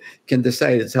 people can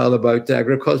decide it's all about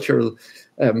agricultural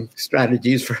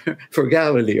strategies for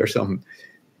Galilee or something.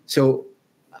 So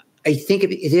I think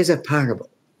it is a parable.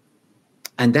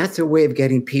 And that's a way of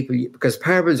getting people, because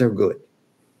parables are good.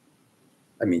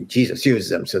 I mean, Jesus uses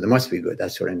them, so they must be good.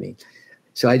 That's what I mean.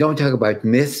 So I don't talk about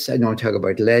myths. I don't talk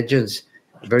about legends.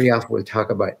 Very often we'll talk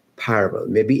about parable,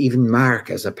 maybe even Mark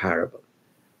as a parable,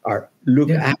 or Luke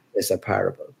as a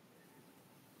parable.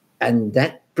 And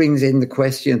that brings in the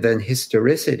question then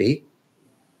historicity.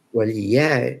 Well,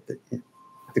 yeah,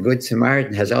 the Good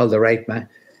Samaritan has all the right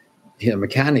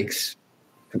mechanics,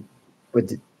 but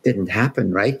it didn't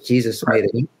happen, right? Jesus made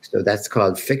it, so that's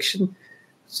called fiction.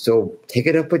 So take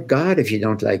it up with God if you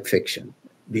don't like fiction.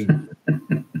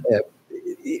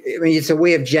 It's a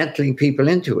way of gentling people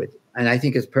into it, and I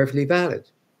think it's perfectly valid.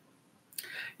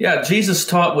 Yeah, Jesus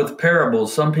taught with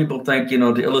parables. Some people think,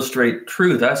 to illustrate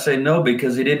truth. I say no,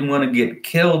 because he didn't want to get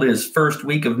killed his first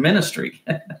week of ministry.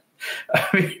 I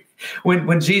mean,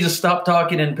 when Jesus stopped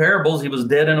talking in parables, he was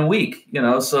dead in a week.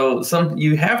 So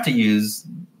you have to use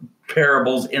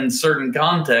parables in certain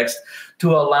contexts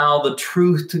to allow the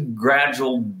truth to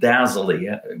dazzle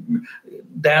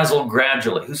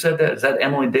gradually. Who said that? Is that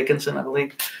Emily Dickinson, I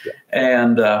believe? Yeah.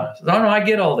 And I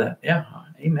get all that. Yeah,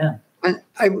 amen. And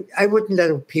I wouldn't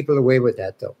let people away with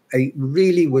that, though. I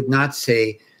really would not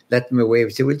say let them away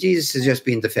with it. Well, Jesus is just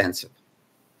being defensive.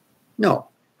 No.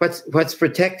 What's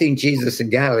protecting Jesus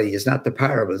in Galilee is not the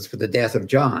parables, but the death of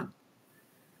John.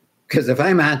 Because if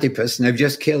I'm Antipas and I've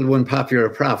just killed one popular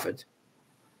prophet,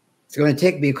 it's going to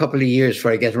take me a couple of years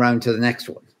before I get around to the next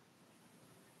one.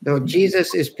 No,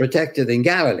 Jesus is protected in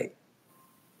Galilee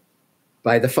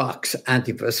by the fox,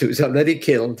 Antipas, who's already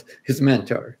killed his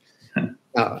mentor.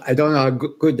 I don't know how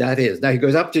good that is. Now he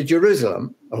goes up to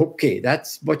Jerusalem. Okay,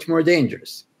 that's much more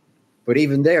dangerous. But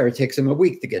even there, it takes him a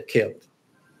week to get killed.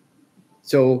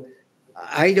 So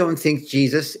I don't think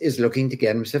Jesus is looking to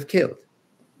get himself killed.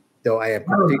 Though I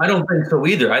don't think so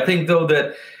either. I think, though,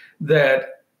 that the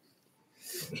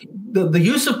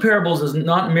use of parables is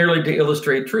not merely to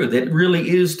illustrate truth. It really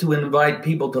is to invite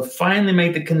people to finally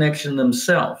make the connection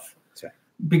themselves.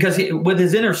 Because with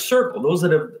his inner circle, those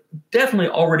that have definitely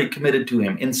already committed to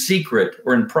him in secret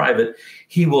or in private,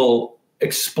 he will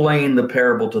explain the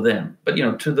parable to them. But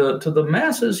to the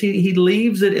masses, he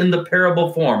leaves it in the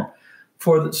parable form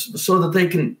so that they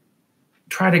can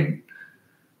try to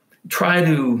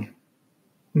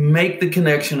make the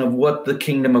connection of what the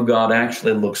kingdom of God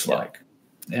actually looks like.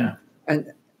 Yeah,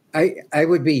 and I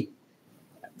would be,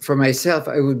 for myself,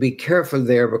 I would be careful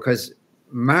there, because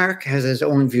Mark has his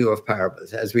own view of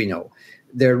parables, as we know.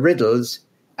 They're riddles,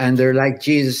 and they're like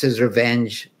Jesus'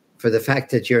 revenge for the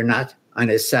fact that you're not on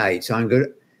his side. So I'm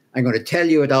going to tell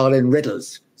you it all in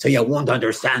riddles, so you won't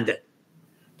understand it.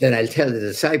 Then I'll tell the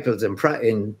disciples in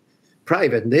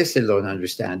private, and they still don't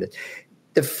understand it.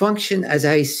 The function, as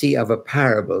I see, of a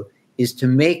parable is to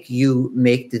make you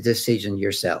make the decision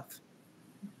yourself.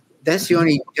 That's the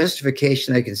only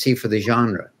justification I can see for the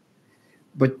genre.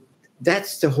 But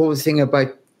that's the whole thing about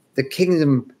the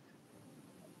kingdom.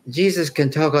 Jesus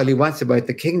can talk all he wants about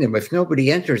the kingdom. If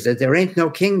nobody enters it, there ain't no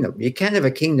kingdom. You can't have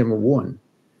a kingdom of one.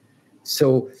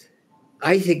 So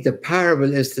I think the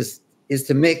parable is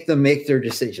to make them make their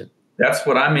decision. That's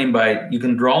what I mean by you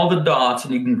can draw the dots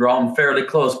and you can draw them fairly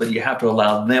close, but you have to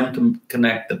allow them to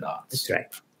connect the dots. That's right.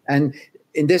 And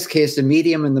in this case, the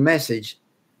medium and the message,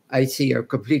 I see, are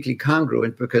completely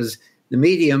congruent, because the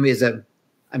medium is I'm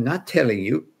not telling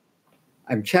you,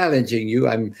 I'm challenging you,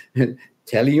 I'm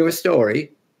telling you a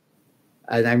story,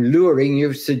 and I'm luring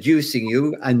you, seducing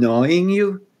you, annoying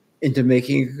you into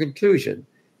making a conclusion.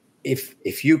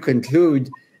 If you conclude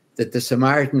that the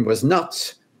Samaritan was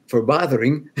nuts for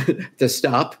bothering to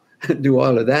stop and do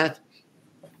all of that,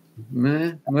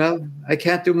 well, I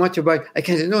can't do much about it. I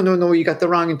can't say, no, you got the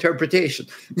wrong interpretation.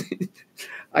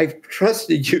 I've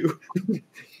trusted you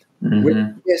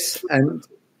with this, and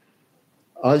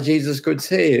all Jesus could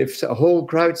say, if a whole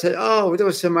crowd said, oh,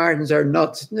 those Samaritans are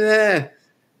nuts, well,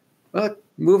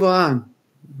 move on,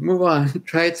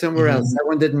 try it somewhere else. That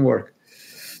one didn't work.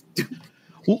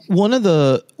 One of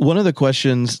the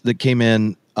questions that came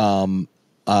in that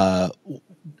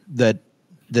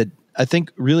I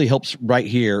think really helps right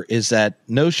here is that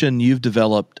notion you've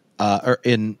developed,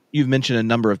 you've mentioned a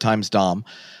number of times, Dom,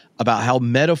 about how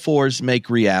metaphors make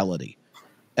reality,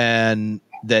 and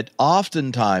that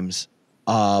oftentimes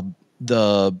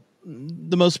the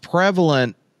most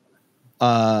prevalent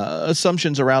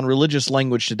assumptions around religious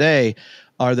language today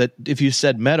are that if you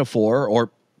said metaphor or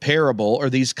parable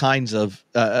or these kinds of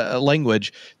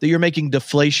language, that you're making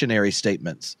deflationary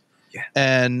statements. Yeah.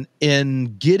 And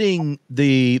in getting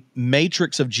the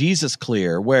matrix of Jesus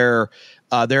clear, where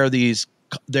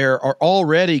there are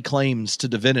already claims to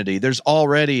divinity, there's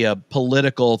already a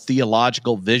political,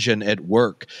 theological vision at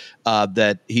work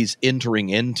that he's entering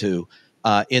into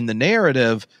in the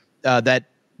narrative, that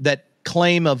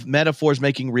claim of metaphors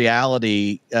making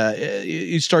reality,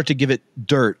 you start to give it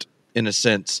dirt in a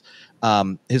sense,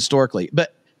 historically.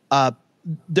 But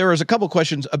there was a couple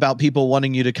questions about people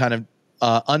wanting you to kind of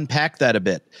unpack that a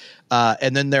bit,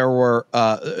 and then there were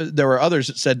others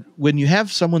that said, when you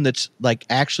have someone that's like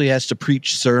actually has to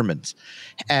preach sermons,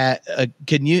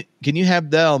 can you have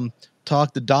them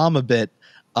talk to Dom a bit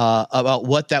about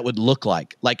what that would look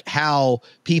like how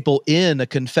people in a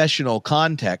confessional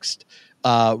context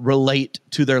relate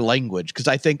to their language? Because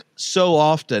I think so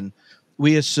often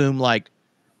we assume, like,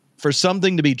 for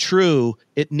something to be true,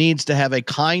 it needs to have a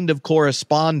kind of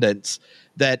correspondence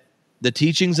that the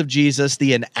teachings of Jesus,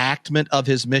 the enactment of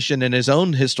his mission in his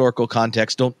own historical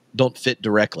context don't fit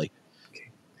directly.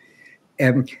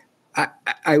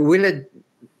 I will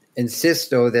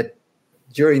insist, though, that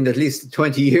during at least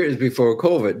 20 years before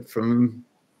COVID, from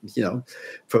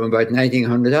about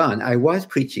 1900 on, I was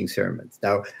preaching sermons.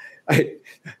 Now,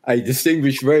 I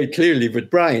distinguish very clearly with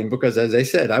Brian because, as I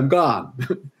said, I'm gone.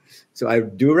 So I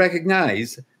do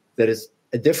recognize that it's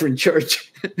a different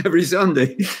church every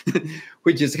Sunday,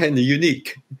 which is kind of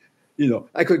unique.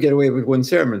 I could get away with one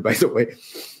sermon, by the way.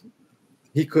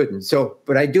 He couldn't. So,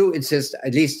 but I do insist,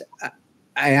 at least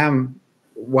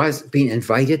was being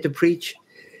invited to preach.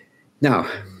 Now,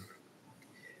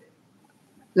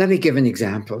 let me give an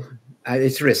example.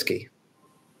 It's risky.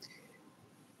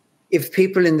 If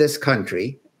people in this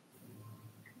country,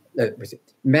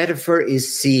 metaphor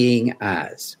is seeing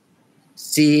as.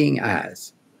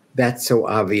 That's so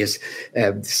obvious.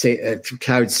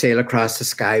 Clouds sail across the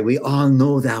sky. We all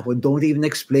know that one. Don't even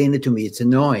explain it to me. It's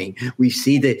annoying. We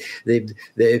see the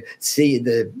sea,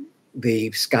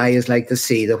 the sky is like the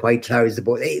sea, the white clouds, the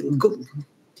boat. Hey, go.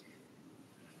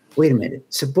 Wait a minute.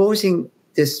 Supposing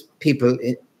this people,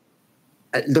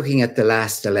 looking at the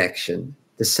last election,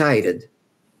 decided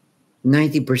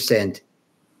 90%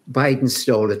 Biden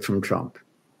stole it from Trump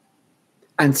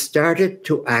and started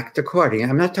to act accordingly.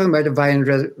 I'm not talking about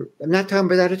I'm not talking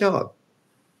about that at all.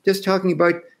 Just talking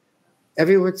about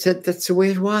everyone said that's the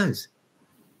way it was.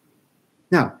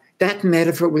 Now, that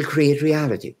metaphor will create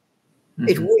reality. Mm-hmm.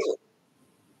 It will.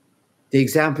 The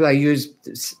example I used,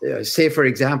 safer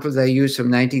examples I used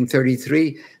from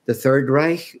 1933, the Third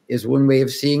Reich is one way of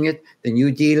seeing it. The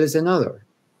New Deal is another.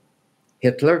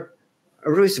 Hitler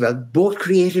or Roosevelt both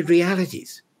created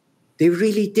realities. They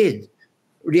really did.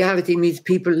 Reality means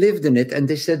people lived in it and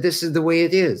they said, this is the way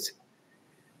it is.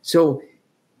 So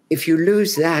if you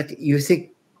lose that, you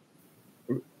think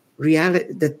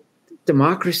reality, that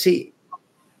democracy,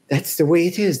 that's the way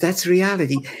it is. That's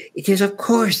reality. It is, of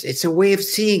course, it's a way of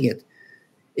seeing it.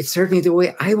 It's certainly the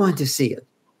way I want to see it.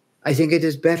 I think it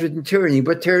is better than tyranny,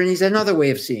 but tyranny is another way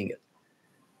of seeing it.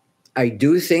 I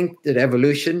do think that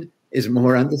evolution is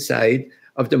more on the side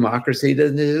of democracy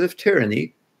than it is of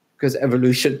tyranny, because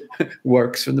evolution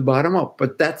works from the bottom up.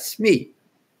 But that's me.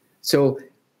 So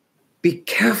be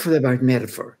careful about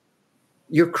metaphor.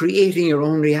 You're creating your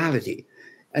own reality.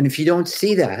 And if you don't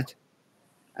see that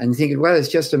and think, well, it's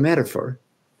just a metaphor,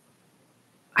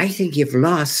 I think you've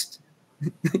lost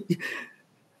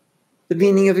the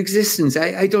meaning of existence.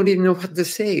 I don't even know what to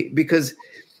say, because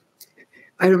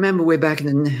I remember way back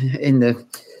in the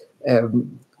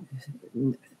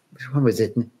when was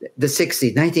it? The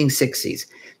 1960s,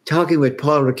 talking with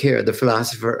Paul Ricoeur, the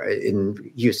philosopher, he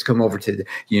used to come over to the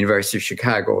University of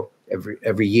Chicago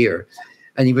every year.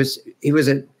 And he was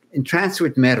entranced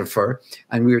with metaphor,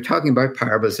 and we were talking about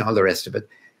parables and all the rest of it.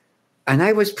 And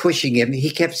I was pushing him. He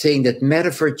kept saying that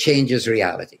metaphor changes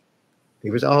reality.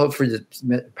 He was all for the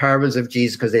parables of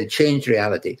Jesus because they change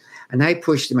reality. And I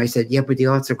pushed him. I said, yeah, but they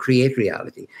also create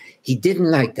reality. He didn't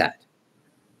like that.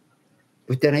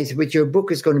 But then I said, but your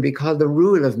book is going to be called The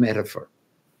Rule of Metaphor.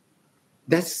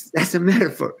 That's a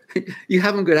metaphor. You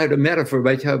haven't got out a metaphor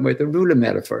by talking about the rule of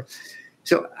metaphor.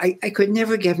 So I could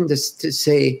never get him to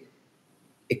say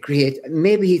it creates.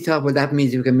 Maybe he thought, well, that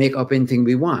means we can make up anything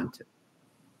we want.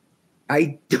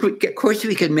 Of course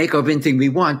we can make up anything we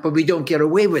want, but we don't get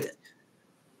away with it.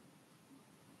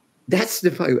 That's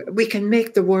the point. We can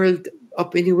make the world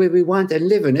up any way we want and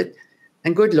live in it,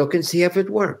 and good luck and see if it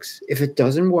works. If it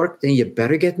doesn't work, then you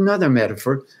better get another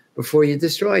metaphor before you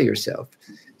destroy yourself.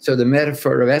 So the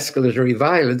metaphor of escalatory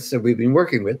violence that we've been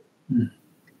working with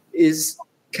is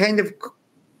kind of,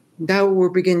 now we're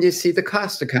beginning to see the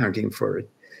cost accounting for it.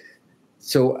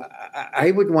 So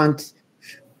I would want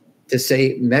to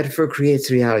say metaphor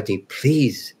creates reality.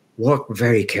 Please walk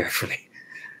very carefully.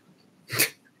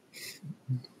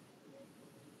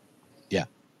 Yeah.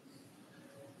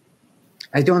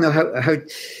 I don't know how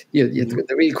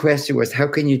the real question was, how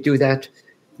can you do that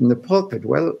in the pulpit?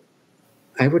 Well,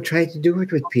 I would try to do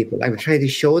it with people. I would try to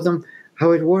show them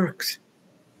how it works,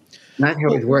 not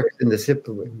how it works in the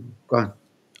simple way. Go on.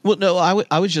 Well, no,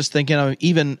 I was just thinking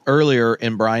even earlier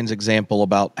in Brian's example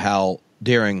about how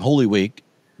during Holy Week,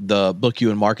 the book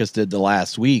you and Marcus did the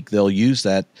last week, they'll use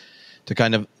that to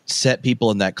kind of set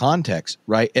people in that context,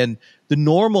 right? And the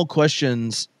normal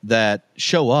questions that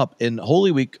show up in Holy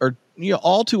Week are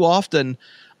all too often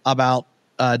about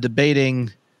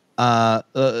debating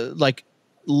like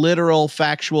literal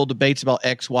factual debates about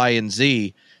X, Y, and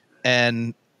Z.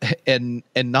 And and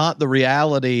not the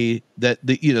reality that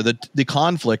the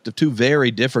conflict of two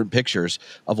very different pictures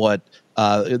of what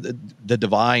the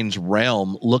divine's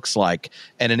realm looks like,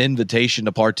 and an invitation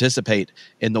to participate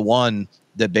in the one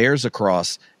that bears a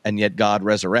cross and yet God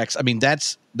resurrects. I mean,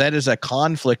 that is a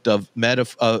conflict of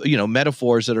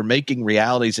metaphors that are making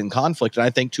realities in conflict. And I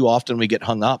think too often we get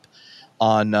hung up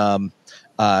on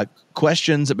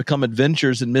questions that become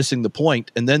adventures and missing the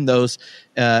point. And then those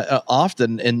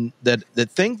often that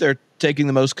think they're taking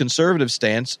the most conservative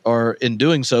stance are in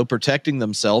doing so protecting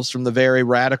themselves from the very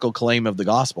radical claim of the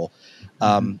gospel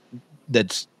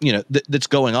that's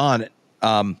going on.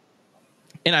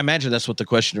 And I imagine that's what the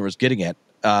questioner was getting at.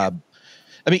 I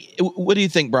mean, what do you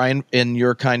think, Brian, in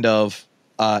your kind of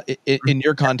in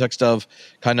your context of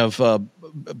kind of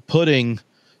putting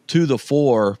to the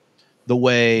fore the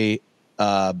way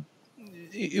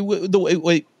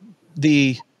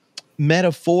the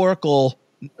metaphorical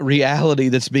reality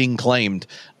that's being claimed,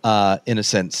 in a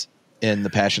sense, in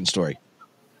the Passion story?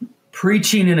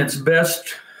 Preaching in its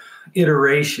best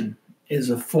iteration is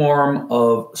a form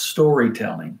of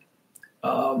storytelling.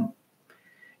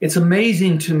 It's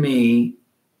amazing to me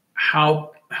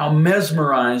how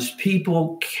mesmerized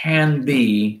people can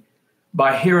be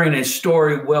by hearing a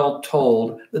story well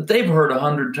told that they've heard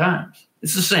 100 times.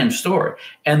 It's the same story,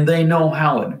 and they know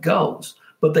how it goes,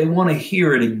 but they want to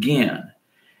hear it again.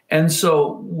 And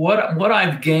so what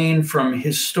I've gained from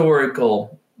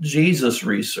historical Jesus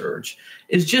research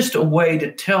is just a way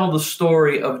to tell the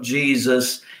story of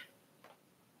Jesus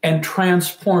and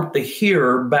transport the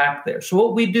hearer back there. So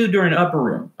what we do during Upper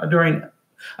Room, I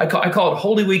call it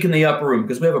Holy Week in the Upper Room,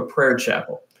 because we have a prayer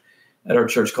chapel at our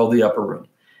church called the Upper Room.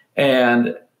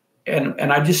 And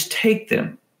I just take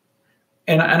them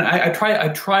and I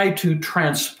try to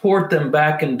transport them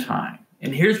back in time.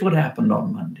 And here's what happened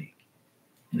on Monday.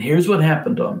 And here's what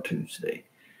happened on Tuesday.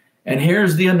 And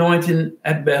here's the anointing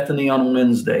at Bethany on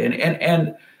Wednesday.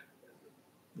 And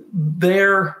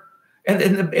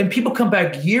people come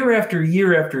back year after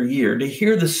year after year to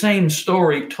hear the same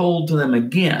story told to them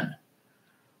again.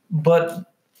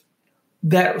 But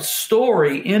that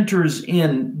story enters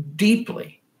in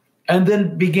deeply and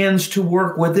then begins to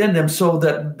work within them, so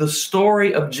that the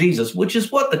story of Jesus, which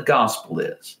is what the gospel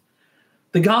is.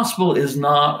 The gospel is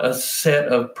not a set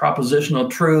of propositional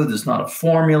truths. It's not a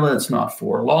formula. It's not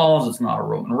 4 laws. It's not a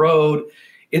Roman road.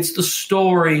 It's the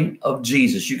story of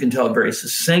Jesus. You can tell it very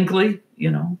succinctly,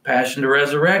 passion to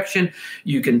resurrection.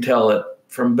 You can tell it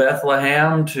from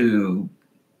Bethlehem to,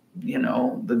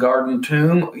 the garden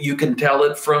tomb. You can tell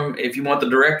it from, if you want the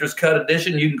director's cut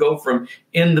edition, you can go from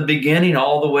in the beginning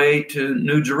all the way to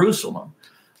New Jerusalem.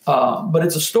 But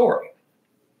it's a story.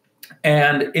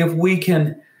 And if we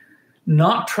can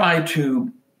not try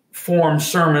to form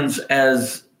sermons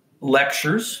as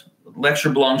lectures. Lecture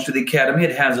belongs to the academy.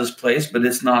 It has its place, but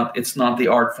it's not the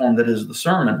art form that is the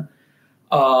sermon.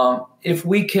 If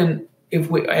we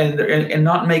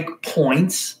not make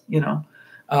points,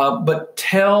 but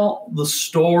tell the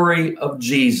story of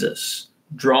Jesus,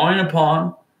 drawing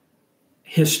upon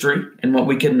history and what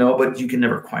we can know, but you can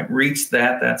never quite reach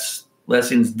that. That's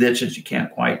Lessing's ditches. You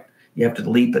have to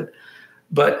leap it.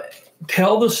 But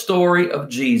tell the story of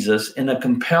Jesus in a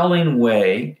compelling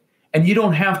way, and you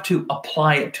don't have to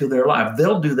apply it to their life.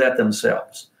 They'll do that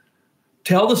themselves.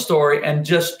 Tell the story and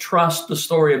just trust the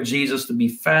story of Jesus to be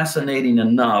fascinating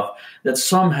enough that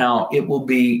somehow it will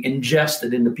be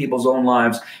ingested into people's own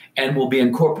lives and will be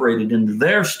incorporated into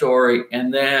their story,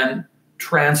 and then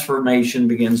transformation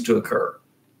begins to occur.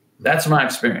 That's my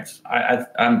experience.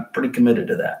 I'm pretty committed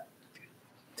to that.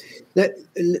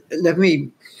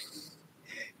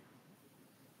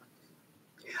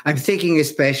 I'm thinking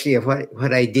especially of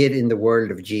what I did in the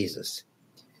world of Jesus.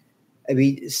 I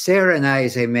mean, Sarah and I,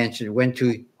 as I mentioned, went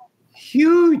to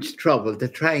huge trouble to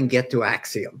try and get to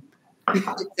Axiom.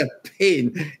 It's a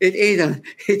pain. It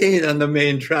ain't on the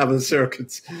main travel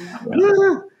circuits.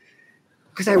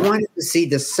 Because I wanted to see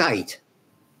the site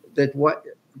that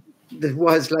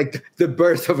was like the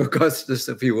birth of Augustus,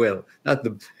 if you will. Not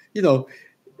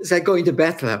it's like going to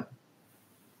Bethlehem.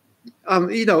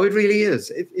 It really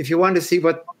is. If you want to see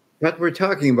what we're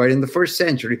talking about in the first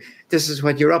century, this is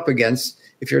what you're up against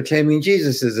if you're claiming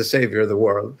Jesus is the savior of the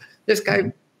world. This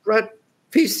guy brought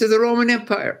peace to the Roman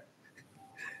Empire.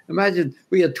 Imagine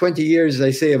we had 20 years,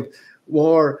 I say, of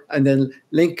war, and then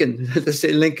Lincoln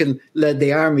led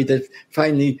the army that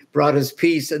finally brought us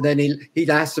peace, and then he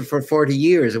lasted for 40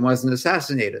 years and wasn't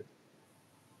assassinated.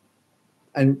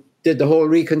 And did the whole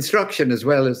Reconstruction as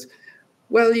well as.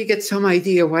 Well, you get some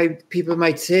idea why people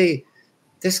might say,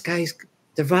 this guy's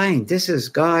divine. This is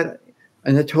God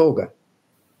in a toga.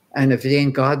 And if it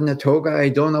ain't God in a toga, I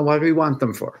don't know what we want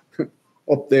them for.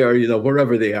 Up there,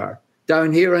 wherever they are.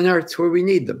 Down here on earth where we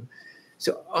need them.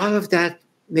 So all of that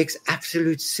makes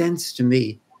absolute sense to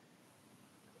me.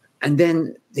 And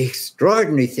then the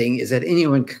extraordinary thing is that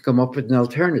anyone can come up with an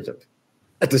alternative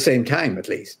at the same time, at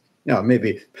least. Now,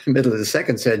 maybe middle of the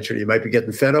 2nd century, you might be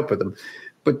getting fed up with them.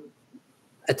 But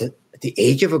at the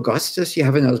age of Augustus, you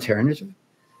have an alternative.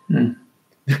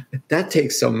 That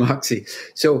takes some moxie.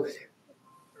 So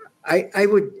I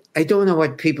don't know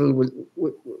what people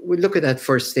would look at that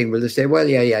first thing. Will they say, well,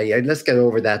 yeah, let's get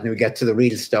over that and we get to the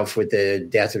real stuff with the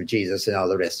death of Jesus and all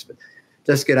the rest of it.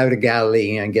 Let's get out of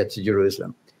Galilee and get to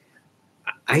Jerusalem.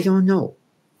 I don't know.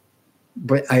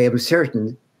 But I am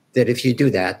certain that if you do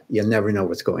that, you'll never know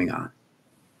what's going on.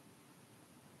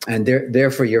 And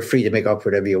therefore, you're free to make up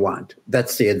whatever you want.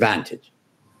 That's the advantage.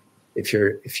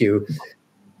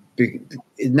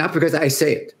 Not because I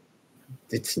say it.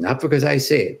 It's not because I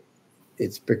say it.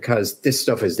 It's because this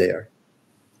stuff is there.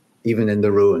 Even in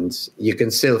the ruins, you can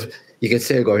still go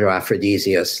to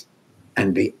Aphrodisias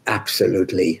and be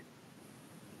absolutely,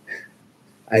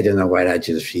 I don't know what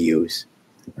adjective to use.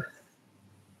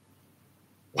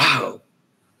 Wow,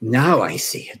 now I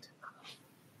see it.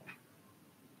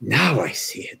 Now I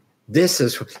see it. This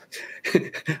is,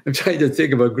 I'm trying to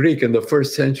think of a Greek in the 1st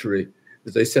century,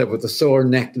 as I said, with a sore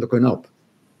neck looking up.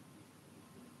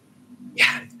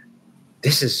 Yeah,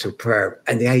 this is superb.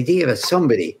 And the idea of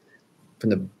somebody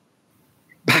from the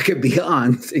back and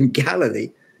beyond in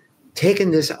Galilee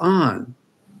taking this on,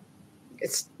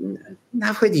 it's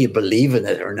not whether you believe in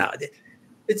it or not.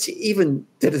 It's even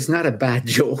that it's not a bad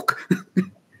joke.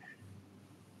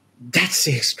 That's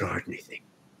the extraordinary thing.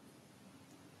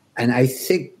 And I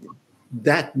think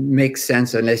that makes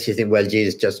sense unless you think, well,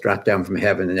 Jesus just dropped down from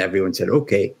heaven and everyone said,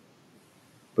 okay.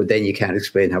 But then you can't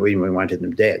explain how anyone wanted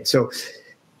him dead. So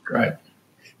right.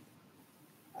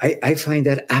 I find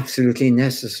that absolutely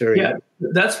necessary. Yeah,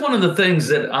 that's one of the things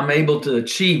that I'm able to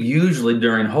achieve usually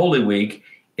during Holy Week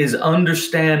is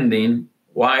understanding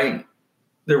why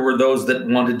there were those that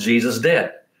wanted Jesus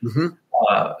dead. Mm-hmm.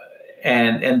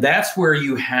 And that's where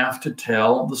you have to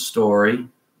tell the story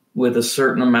with a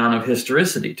certain amount of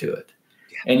historicity to it.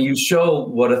 Yeah. And you show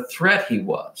what a threat he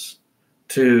was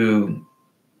to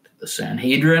the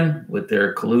Sanhedrin with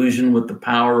their collusion with the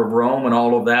power of Rome and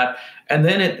all of that. And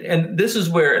then and this is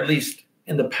where, at least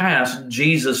in the past,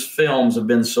 Jesus films have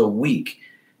been so weak,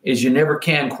 is you never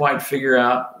can quite figure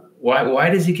out why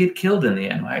does he get killed in the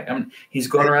end? Right? I mean, he's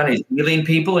going around, he's healing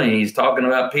people, and he's talking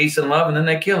about peace and love, and then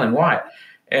they kill him. Why?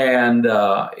 And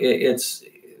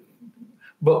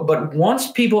but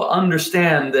once people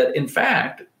understand that, in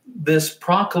fact, this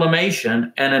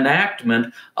proclamation and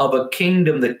enactment of a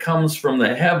kingdom that comes from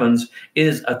the heavens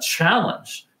is a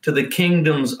challenge to the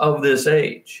kingdoms of this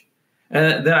age.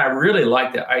 And then I really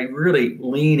like that. I really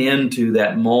lean into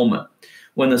that moment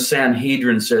when the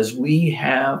Sanhedrin says, we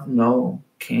have no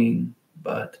king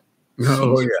but Caesar.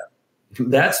 Oh, yeah.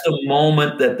 That's the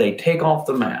moment that they take off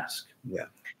the mask. Yeah.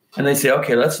 And they say,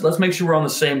 okay, let's make sure we're on the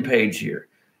same page here.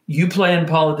 You play in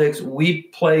politics, we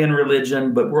play in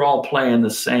religion, but we're all playing the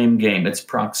same game. It's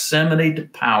proximity to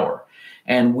power.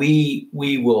 And we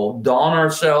will don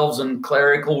ourselves in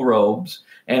clerical robes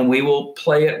and we will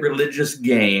play at religious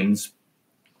games.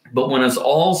 But when it's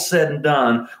all said and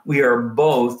done, we are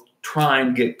both trying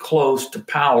to get close to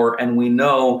power. And we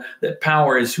know that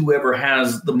power is whoever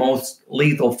has the most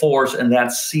lethal force, and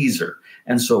that's Caesar.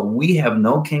 And so we have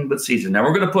no king but Caesar. Now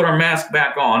we're going to put our mask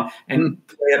back on and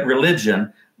play at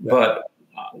religion, but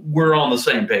we're on the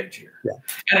same page here.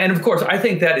 Yeah. And of course, I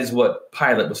think that is what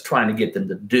Pilate was trying to get them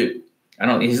to do.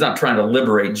 He's not trying to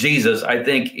liberate Jesus. I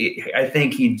think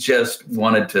he just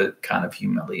wanted to kind of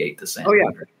humiliate the Sanhedrin.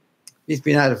 Oh, yeah. He's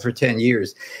been at it for 10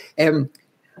 years.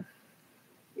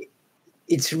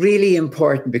 It's really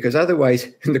important because otherwise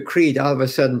in the creed, all of a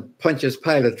sudden, Pontius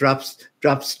Pilate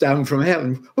drops down from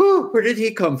heaven. Oh, where did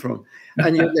he come from?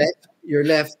 And you're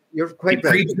quite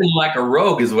right. Preaching like a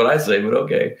rogue is what I say, but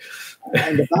okay.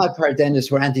 And the bad part then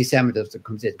is where anti-Semitism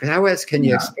comes in. Because how else can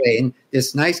you explain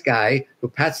this nice guy who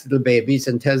pats little babies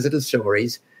and tells little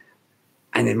stories,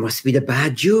 and it must be the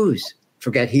bad Jews?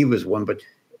 Forget he was one, but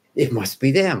it must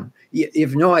be them. You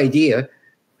have no idea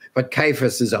what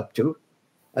Caiaphas is up to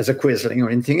as a quisling or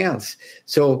anything else.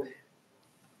 So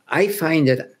I find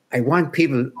that I want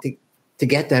people to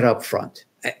get that up front.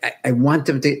 I want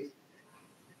them to,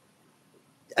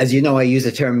 as you know, I use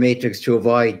the term matrix to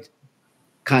avoid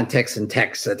context and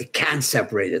text, so they can't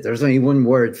separate it. There's only one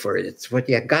word for it. It's what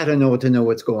you got to know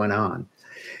what's going on.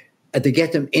 And to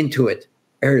get them into it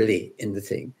early in the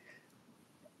thing.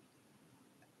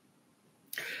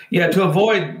 Yeah, to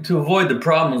avoid the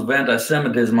problems of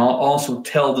anti-Semitism, I'll often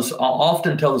tell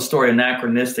the story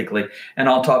anachronistically, and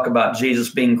I'll talk about Jesus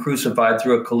being crucified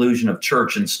through a collusion of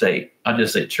church and state. I'll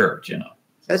just say church,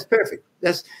 That's perfect.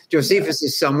 That's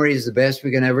Josephus' summary is the best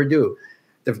we can ever do.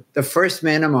 The first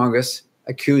man among us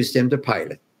accused him to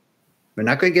Pilate. We're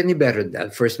not going to get any better than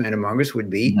that. First man among us would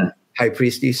be high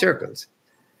priestly circles.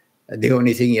 And the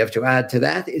only thing you have to add to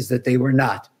that is that they were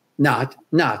not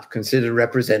considered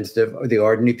representative of the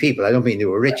ordinary people. I don't mean they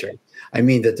were richer. I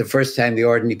mean that the first time the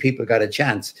ordinary people got a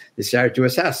chance, they started to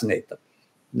assassinate them.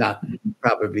 Not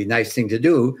probably a nice thing to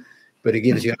do, but it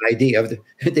gives you an idea of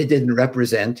they didn't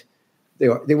represent. The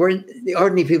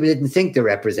ordinary people didn't think they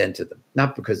represented them,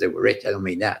 not because they were rich. I don't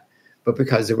mean that, but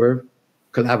because they were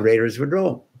collaborators with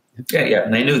Rome. Yeah,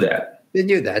 and they knew that. They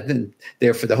knew that, and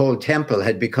therefore the whole temple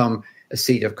had become a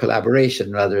seat of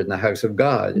collaboration rather than the house of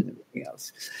God and everything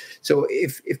else. So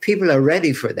if people are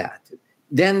ready for that,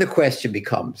 then the question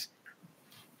becomes,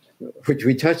 which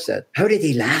we touched at, how did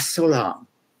he last so long?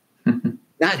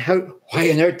 Not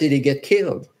why on earth did he get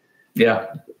killed?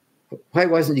 Yeah. Why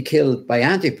wasn't he killed by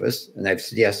Antipas? And I've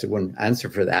suggested one answer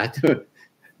for that.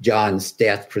 John's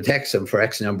death protects him for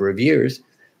X number of years.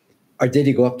 Or did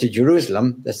he go up to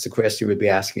Jerusalem? That's the question we'll be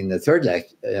asking in the third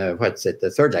lecture.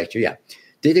 The third lecture, yeah.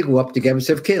 Did he go up to get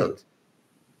himself killed?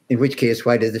 In which case,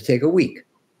 why did it take a week?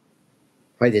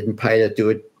 Why didn't Pilate do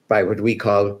it by what we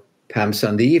call Palm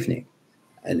Sunday evening?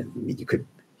 And you could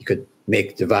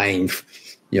make divine,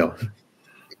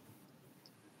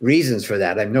 reasons for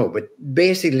that. I know, but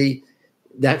basically,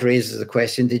 that raises the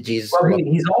question: did Jesus? Well,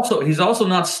 he's also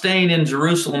not staying in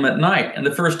Jerusalem at night. And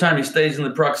the first time he stays in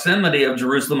the proximity of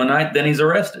Jerusalem at night, then he's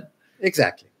arrested.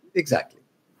 Exactly.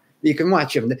 You can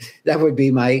watch him. That would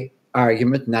be my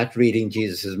argument, not reading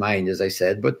Jesus' mind, as I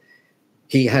said, but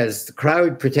the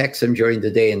crowd protects him during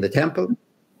the day in the temple.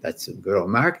 That's a good old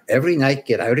mark. Every night,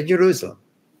 get out of Jerusalem,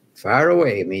 far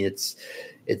away. I mean,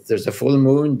 there's a full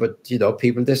moon, but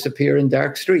people disappear in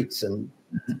dark streets and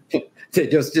they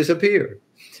just disappear.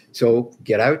 So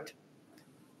get out.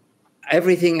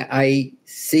 Everything I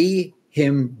see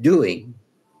him doing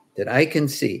that I can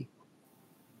see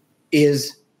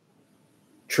is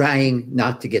trying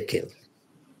not to get killed.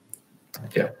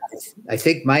 Yeah. I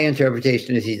think my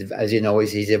interpretation is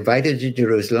he's invited to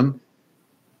Jerusalem.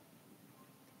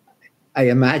 I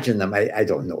imagine them, I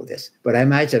don't know this, but I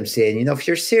imagine them saying, if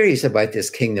you're serious about this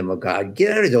kingdom of God,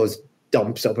 get out of those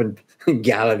dumps up in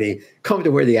Galilee, come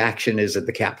to where the action is at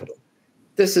the Capitol.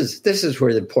 This is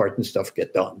where the important stuff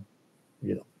get done.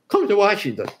 Come to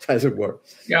Washington, as it were.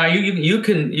 Yeah, you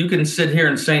can sit here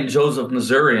in St. Joseph,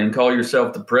 Missouri, and call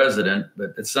yourself the president,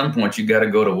 but at some point you got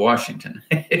to go to Washington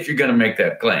if you're going to make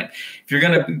that claim. If you're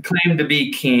going to claim to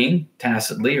be king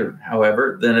tacitly or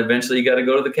however, then eventually you got to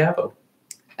go to the Capitol.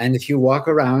 And if you walk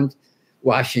around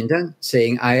Washington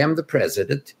saying, I am the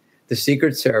president, the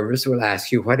Secret Service will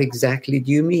ask you, what exactly do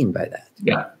you mean by that?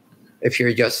 Yeah. If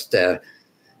you're just,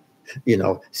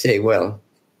 say, well,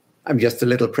 I'm just a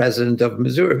little president of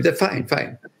Missouri,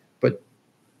 fine. But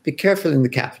be careful in the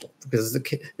Capitol, because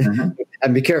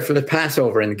and be careful at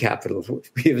Passover in the Capitol.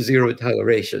 We have zero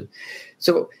toleration.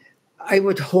 So I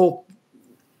would hope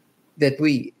that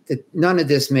none of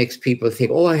this makes people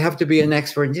think, I have to be an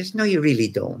expert in this. No, you really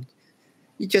don't.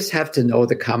 You just have to know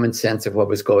the common sense of what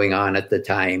was going on at the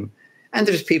time. And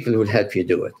there's people who will help you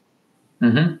do it.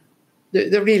 Mm-hmm.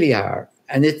 There really are.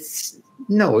 And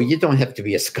you don't have to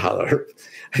be a scholar.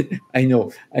 I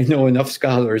know enough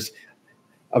scholars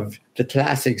of the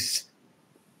classics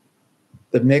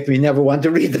that make me never want to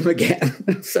read them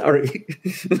again. Sorry.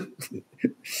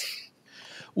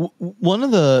 One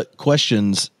of the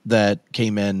questions that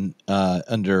came in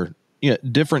under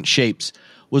different shapes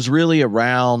was really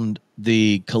around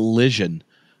the collision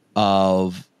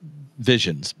of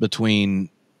visions between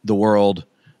the world,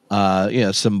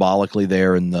 symbolically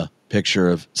there in the picture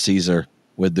of Caesar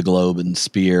with the globe and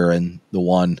spear and the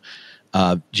one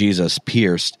Jesus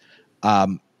pierced,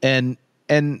 and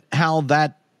how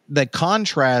that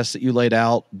contrast that you laid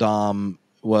out, Dom,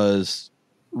 was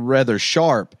rather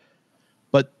sharp.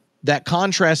 But that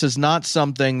contrast is not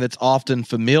something that's often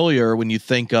familiar when you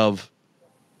think of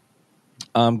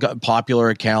popular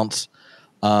accounts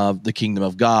of the kingdom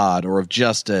of God or of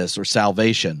justice or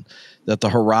salvation, that the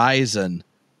horizon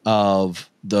of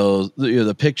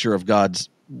the picture of God's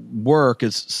work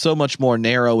is so much more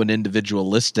narrow and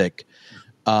individualistic,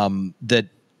 that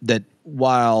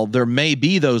while there may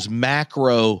be those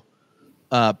macro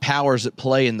powers at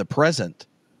play in the present,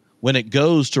 when it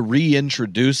goes to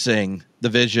reintroducing the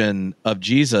vision of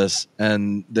Jesus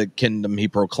and the kingdom he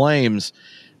proclaims,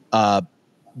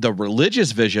 the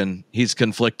religious vision he's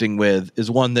conflicting with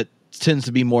is one that tends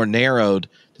to be more narrowed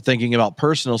to thinking about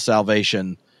personal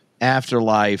salvation,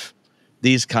 afterlife,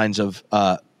 these kinds of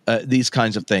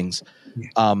things.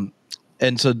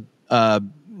 And so,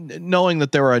 knowing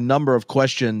that there are a number of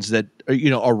questions that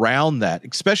around that,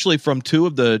 especially from two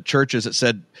of the churches that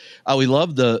said, "Oh, we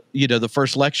love the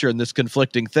first lecture in this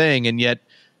conflicting thing," and yet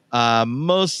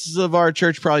most of our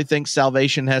church probably thinks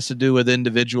salvation has to do with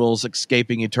individuals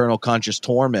escaping eternal conscious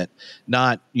torment,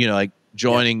 not like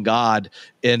joining God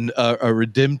in a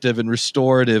redemptive and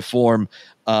restorative form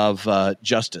of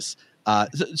justice.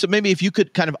 So maybe if you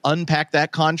could kind of unpack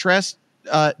that contrast,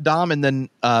 Dom, and then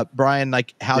Brian,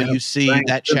 like how you see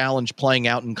that challenge playing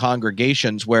out in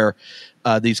congregations where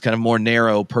these kind of more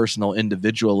narrow, personal,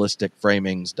 individualistic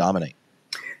framings dominate.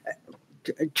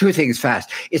 Two things fast.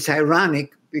 It's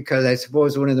ironic because I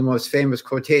suppose one of the most famous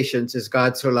quotations is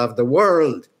 "God so loved the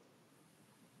world."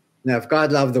 Now, if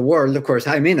God loved the world, of course,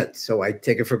 I'm in it. So I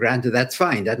take it for granted that's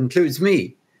fine. That includes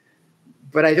me.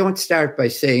 But I don't start by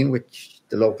saying, which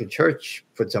the local church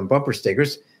puts on bumper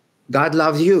stickers, God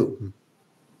loves you.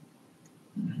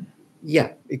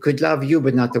 Yeah, it could love you,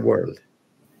 but not the world.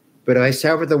 But if I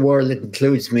start with the world, it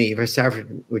includes me. If I start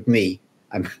with me,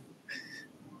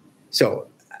 So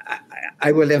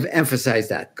I will emphasize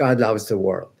that. God loves the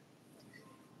world.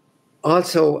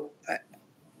 Also,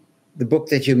 the book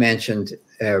that you mentioned,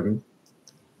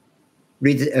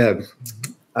 read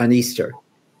on Easter.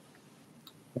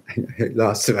 I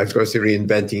lost it. I was supposed to be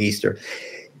reinventing Easter.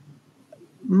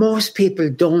 Most people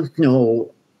don't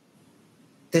know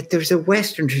that there's a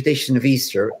Western tradition of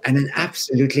Easter and an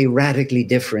absolutely radically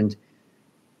different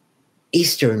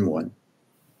Eastern one.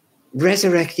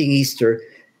 Resurrecting Easter.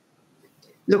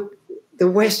 Look, the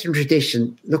Western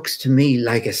tradition looks to me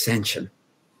like ascension.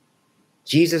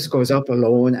 Jesus goes up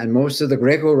alone, and most of the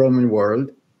Greco-Roman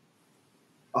world,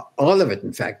 all of it,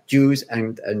 in fact, Jews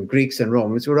and Greeks and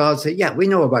Romans would all say, yeah, we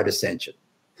know about ascension.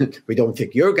 We don't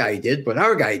think your guy did, but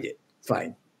our guy did.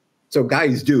 Fine. So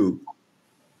guys do.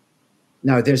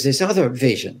 Now, there's this other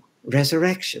vision,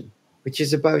 resurrection, which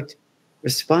is about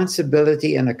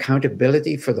responsibility and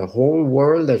accountability for the whole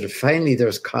world, that finally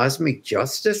there's cosmic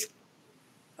justice.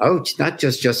 Ouch, not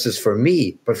just justice for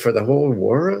me, but for the whole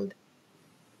world.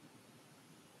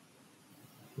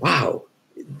 Wow,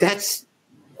 that's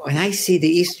when I see the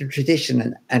Eastern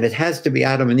tradition, and it has to be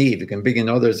Adam and Eve. You can bring in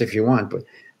others if you want, but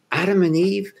Adam and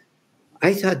Eve,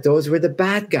 I thought those were the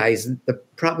bad guys, the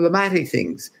problematic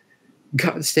things.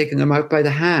 God's taken them out by the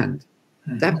hand.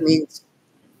 Mm-hmm. That means,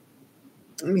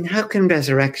 how can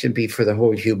resurrection be for the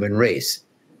whole human race?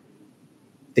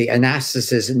 The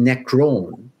anastasis is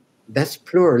nekron. That's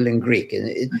plural in Greek. And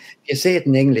if you say it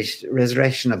in English,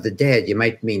 resurrection of the dead, you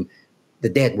might mean the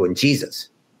dead one, Jesus.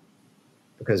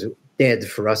 Because dead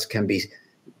for us can be,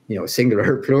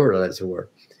 singular or plural, as it were.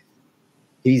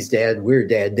 He's dead, we're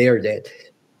dead, they're dead.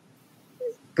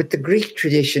 But the Greek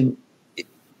tradition,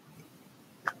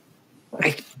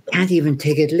 I can't even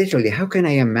take it literally. How can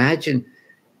I imagine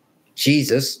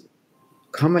Jesus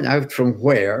coming out from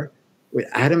where with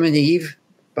Adam and Eve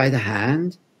by the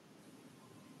hand?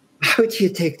 How do you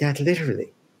take that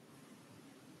literally?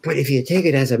 But if you take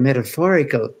it as a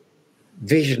metaphorical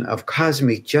vision of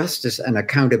cosmic justice and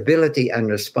accountability and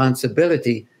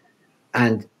responsibility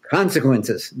and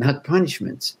consequences, not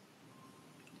punishments,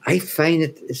 I find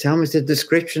it's almost a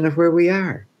description of where we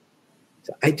are.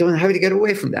 So I don't know how to get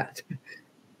away from that.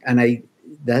 And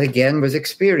that again was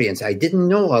experience. I didn't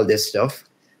know all this stuff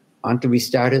until we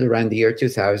started around the year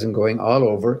 2000 going all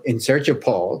over in search of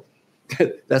Paul.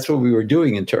 That's what we were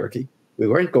doing in Turkey. We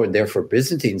weren't going there for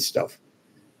Byzantine stuff.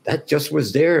 That just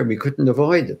was there and we couldn't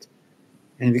avoid it.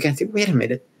 And we began to think, wait a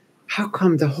minute, how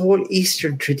come the whole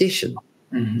Eastern tradition,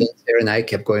 Sarah and I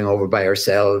kept going over by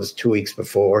ourselves 2 weeks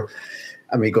before,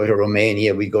 and we go to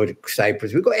Romania, we go to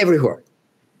Cyprus, we go everywhere.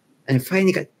 And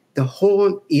finally got the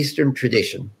whole Eastern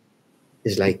tradition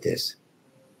is like this.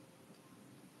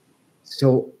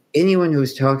 So anyone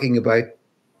who's talking about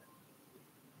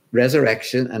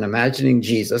resurrection and imagining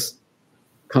Jesus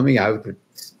coming out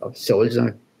of souls,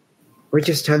 we're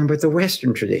just talking about the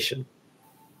Western tradition.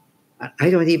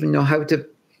 I don't even know how to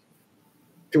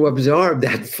absorb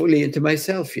that fully into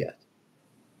myself yet.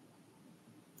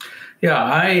 Yeah,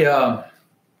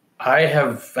 I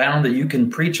have found that you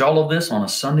can preach all of this on a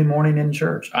Sunday morning in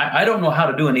church. I don't know how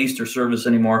to do an Easter service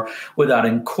anymore without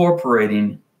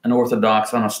incorporating an Orthodox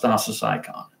anastasis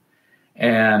icon.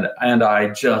 And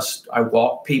I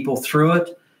walk people through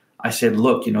it. I said,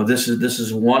 look, this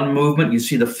is one movement. You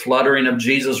see the fluttering of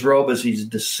Jesus' robe as he's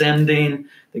descending,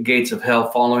 the gates of hell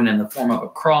following in the form of a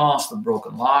cross, the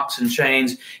broken locks and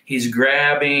chains. He's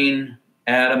grabbing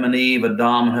Adam and Eve,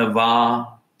 Adam and Hava,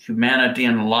 humanity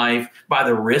and life by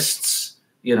the wrists.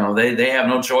 You know, they have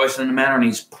no choice in the matter, and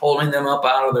he's pulling them up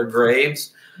out of their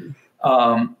graves.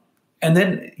 And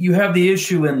then you have the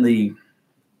issue in the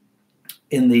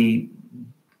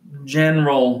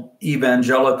general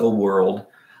evangelical world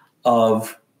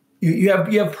of you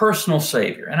have personal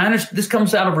savior, and I understand this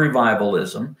comes out of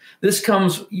revivalism. This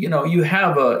comes, you know, you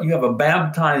have a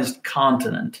baptized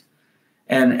continent,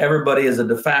 and everybody is a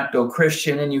de facto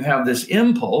Christian, and you have this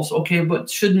impulse. Okay, but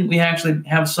shouldn't we actually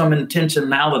have some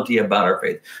intentionality about our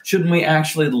faith? Shouldn't we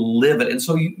actually live it? And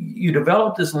so you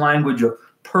develop this language of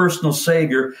personal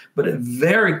savior, but it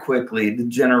very quickly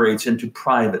degenerates into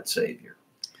private savior.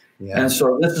 Yeah. And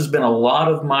so this has been a lot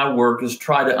of my work, is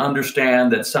try to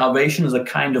understand that salvation is a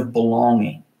kind of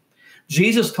belonging.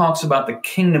 Jesus talks about the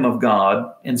kingdom of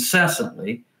God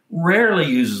incessantly, rarely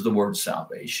uses the word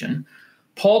salvation.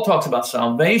 Paul talks about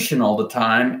salvation all the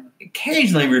time,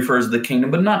 occasionally refers to the kingdom,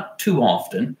 but not too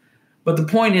often. But the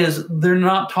point is, they're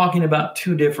not talking about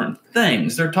two different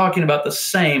things. They're talking about the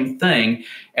same thing,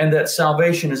 and that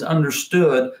salvation is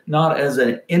understood not as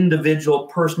an individual,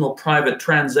 personal, private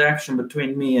transaction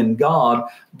between me and God,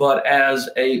 but as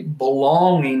a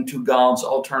belonging to God's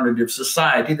alternative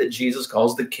society that Jesus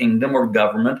calls the kingdom or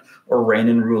government or reign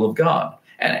and rule of God.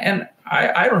 And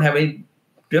I don't have any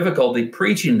difficulty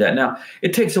preaching that. Now,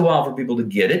 it takes a while for people to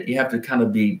get it. You have to kind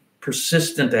of be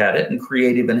persistent at it and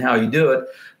creative in how you do it.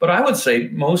 But I would say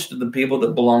most of the people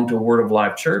that belong to Word of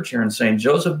Life Church here in St.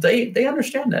 Joseph, they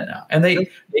understand that now. And they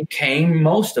came,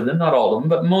 most of them, not all of them,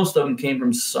 but most of them came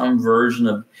from some version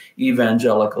of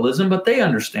evangelicalism, but they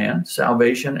understand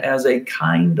salvation as a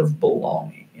kind of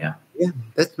belonging. Yeah. Yeah,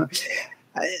 that's nice.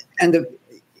 And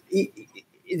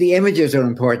the images are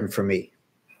important for me.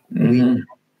 Mm-hmm.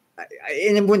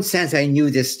 In one sense, I knew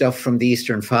this stuff from the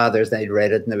Eastern Fathers. I'd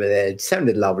read it, and it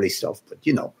sounded lovely stuff. But,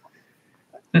 you know,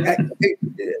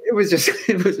 it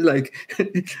was like,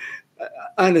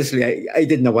 honestly, I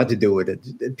didn't know what to do with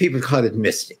it. People call it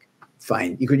mystic.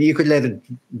 Fine. You could let it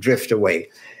drift away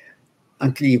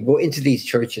until you go into these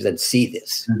churches and see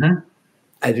this. Mm-hmm.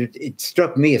 And it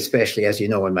struck me, especially, as you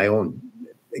know, in my own,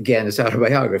 again, it's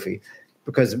autobiography,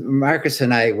 because Marcus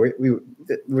and I were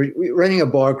running a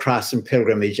board crossing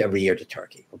pilgrimage every year to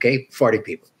Turkey, okay? 40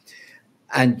 people.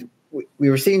 And we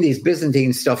were seeing these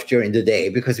Byzantine stuff during the day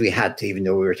because we had to, even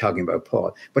though we were talking about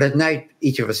Paul. But at night,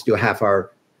 each of us do a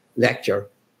half-hour lecture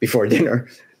before dinner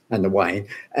and the wine.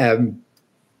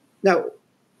 Now,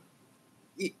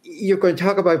 you're going to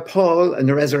talk about Paul and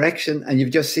the resurrection, and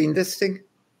you've just seen this thing?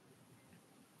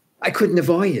 I couldn't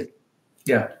avoid it.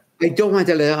 Yeah. I don't want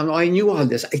to let on. I knew all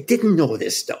this. I didn't know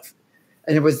this stuff.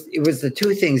 And it was the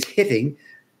two things hitting.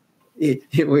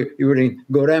 You were in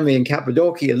Goreme and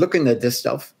Cappadocia looking at this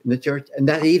stuff in the church. And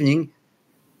that evening,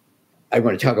 I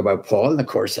want to talk about Paul. And of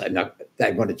course, I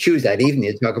want to choose that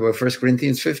evening to talk about 1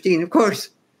 Corinthians 15, of course.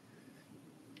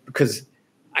 Because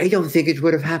I don't think it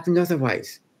would have happened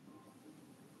otherwise.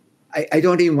 I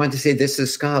don't even want to say this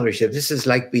is scholarship. This is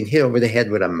like being hit over the head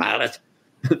with a mallet.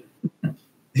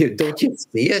 Don't you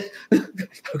see it?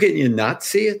 How can you not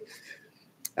see it?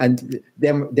 And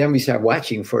then we start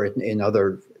watching for it in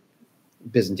other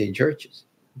Byzantine churches.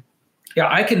 Yeah,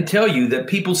 I can tell you that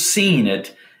people seeing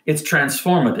it, it's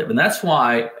transformative. And that's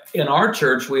why in our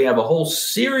church, we have a whole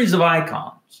series of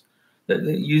icons that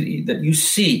you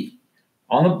see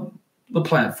on the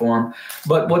platform.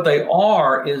 But what they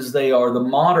are is they are the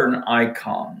modern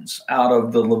icons out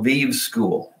of the Lviv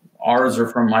school. Ours are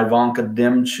from Ivanka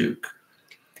Demchuk.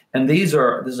 And this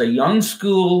is a young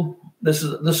school. This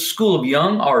is the school of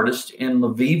young artists in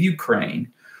Lviv,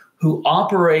 Ukraine, who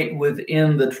operate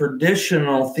within the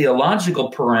traditional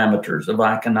theological parameters of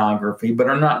iconography, but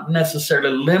are not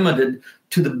necessarily limited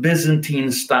to the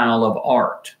Byzantine style of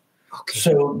art. Okay.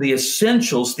 So the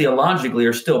essentials theologically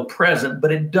are still present,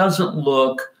 but it doesn't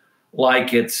look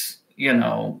like it's,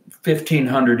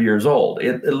 1,500 years old.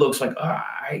 It looks like,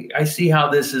 I see how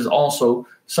this is also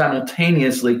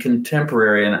simultaneously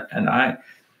contemporary. And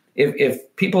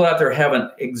if people out there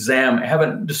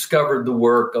haven't discovered the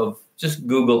work of, just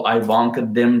Google Ivanka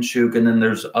Demchuk, and then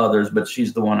there's others, but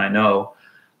she's the one I know.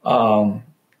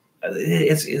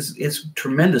 It's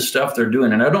tremendous stuff they're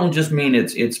doing. And I don't just mean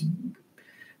it's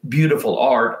beautiful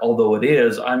art, although it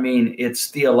is. I mean, it's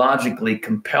theologically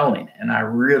compelling, and I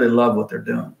really love what they're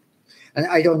doing. And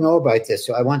I don't know about this,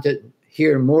 so I want to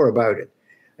hear more about it.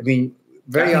 I mean,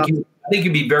 I think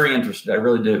you'd be very interested. I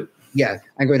really do. Yeah,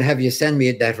 I'm going to have you send me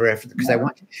that reference because I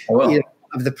want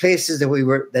of the places that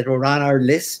were on our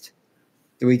list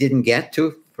that we didn't get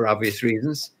to for obvious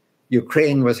reasons.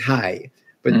 Ukraine was high,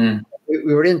 but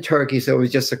we were in Turkey, so it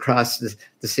was just across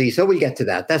the sea. So we get to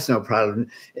that. That's no problem.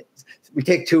 We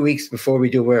take 2 weeks before we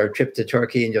do our trip to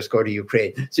Turkey and just go to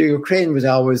Ukraine. So Ukraine was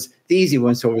always the easy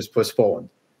one, so it was postponed,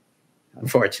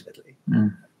 unfortunately.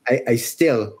 I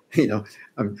still,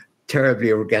 I'm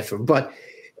terribly regretful. But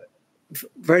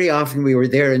very often we were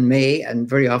there in May, and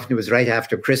very often it was right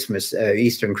after Christmas,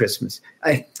 Easter and Christmas.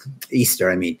 Easter,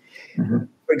 I mean.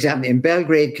 For example, in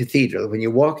Belgrade Cathedral, when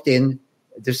you walked in,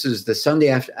 this is the Sunday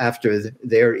after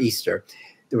their Easter,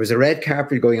 there was a red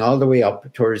carpet going all the way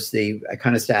up towards the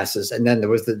iconostasis, and then there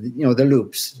was the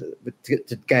loops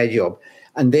to guide you up.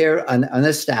 And there on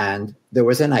a stand, there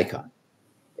was an icon.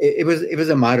 It was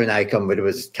a modern icon, but it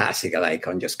was a classical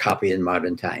icon, just copied in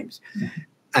modern times.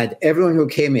 And everyone who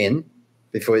came in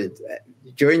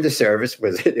during the service,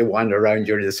 where they wander around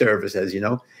during the service, as you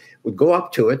know, would go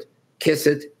up to it, kiss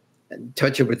it, and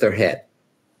touch it with their head.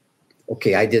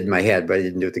 Okay, I did my head, but I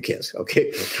didn't do the kiss.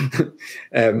 Okay.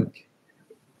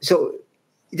 So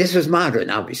this was modern,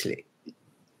 obviously.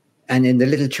 And in the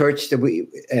little church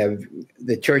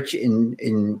the church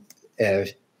in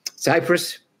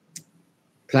Cyprus,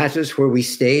 Platos, where we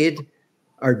stayed,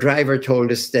 our driver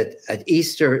told us that at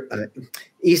Easter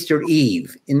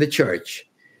Eve in the church,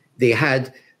 they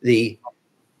had the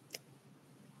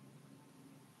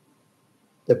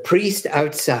priest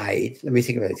outside. Let me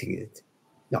think about it.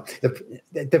 No,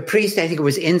 the priest, I think,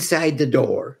 was inside the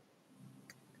door,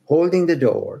 holding the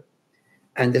door,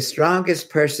 and the strongest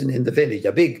person in the village,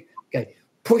 a big guy,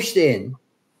 pushed in,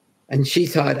 and she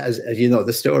thought, as you know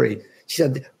the story,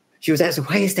 she was asked,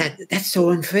 "Why is that? That's so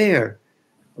unfair."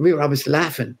 And we were always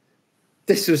laughing.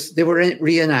 They were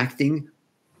reenacting.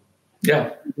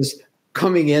 Yeah, was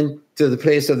coming in to the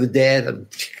place of the dead, and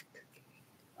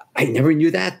I never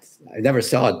knew that. I never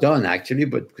saw it done, actually,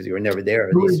 but because you were never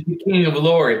there. Who is the King of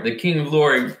Glory? The King of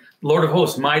Glory, Lord of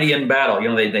Hosts, mighty in battle.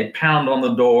 They pound on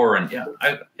the door, and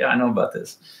I know about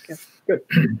this. Yeah, good.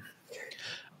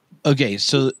 Okay,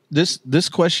 so this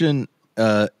question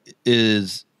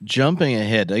is jumping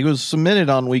ahead. It was submitted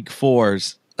on week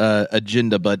 4's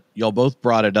agenda, but y'all both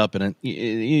brought it up, and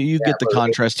you get the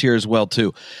contrast here as well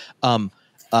too. And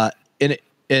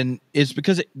it's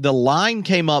because the line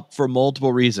came up for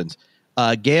multiple reasons.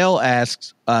 Gail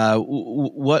asks,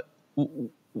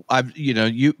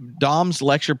 Dom's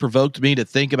lecture provoked me to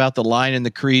think about the line in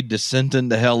the creed, descent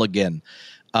into hell again.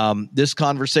 This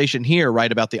conversation here,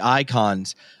 right, about the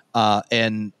icons,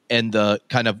 and the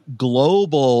kind of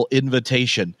global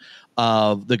invitation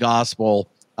of the gospel,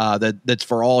 that's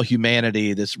for all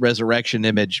humanity, this resurrection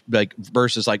image, like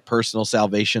versus like personal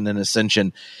salvation and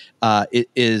ascension, it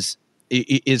is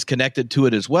connected to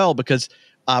it as well, because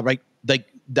right, like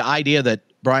the idea that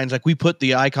Brian's like, we put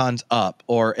the icons up,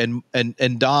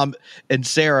 and Dom and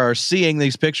Sarah are seeing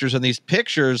these pictures, and these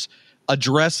pictures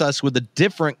address us with a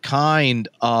different kind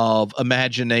of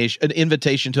imagination, an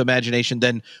invitation to imagination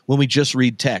than when we just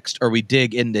read text or we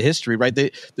dig into history, right?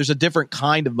 There's a different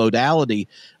kind of modality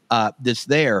that's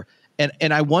there.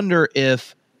 And I wonder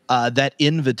if that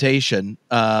invitation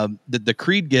that the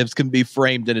creed gives can be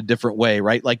framed in a different way,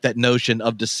 right? Like that notion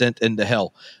of descent into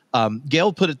hell.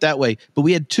 Gail put it that way, but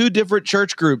we had 2 different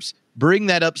church groups bring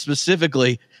that up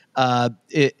specifically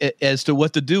as to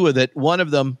what to do with it. One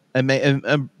of them,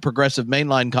 a progressive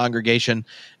mainline congregation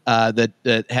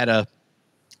that had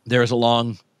there was a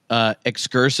long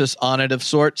excursus on it of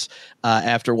sorts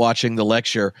after watching the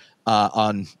lecture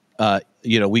on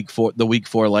week 4, the week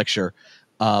 4 lecture,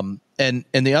 and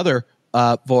the other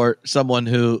for someone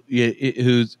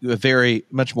who's a very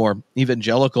much more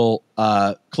evangelical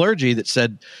clergy that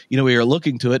said, we are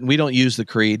looking to it, and we don't use the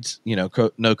creeds,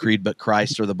 no creed but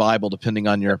Christ or the Bible, depending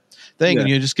on your thing, and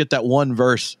you just get that one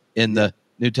verse in the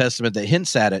New Testament that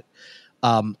hints at it.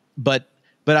 But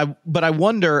I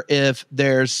wonder if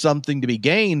there's something to be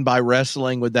gained by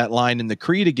wrestling with that line in the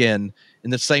creed again,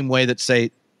 in the same way that,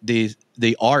 say,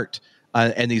 the art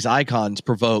and these icons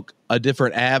provoke a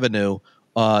different avenue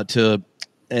to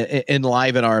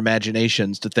enliven our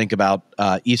imaginations to think about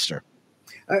Easter.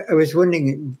 I was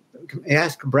wondering, I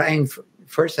asked Brian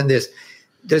first on this.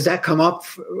 Does that come up?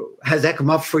 Has that come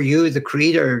up for you, the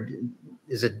creed, or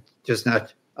is it just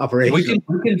not operational?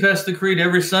 We confess the creed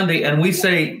every Sunday, and we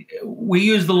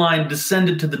use the line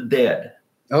 "descended to the dead."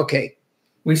 Okay.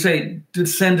 We say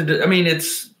descended. I mean,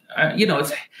 it's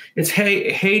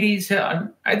Hades.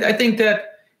 I think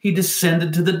that he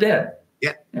descended to the dead.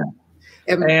 Yeah.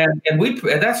 And we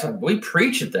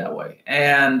preach it that way.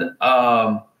 And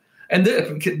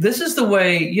this is the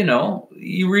way,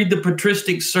 you read the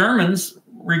patristic sermons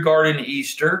regarding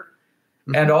Easter,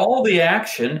 and all the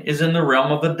action is in the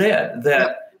realm of the dead.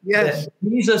 That Yes. that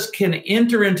Jesus can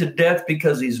enter into death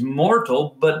because he's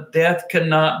mortal, but death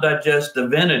cannot digest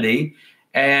divinity.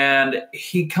 And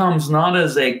he comes not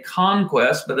as a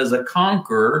conquest, but as a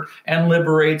conqueror and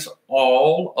liberates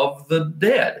all of the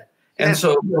dead. And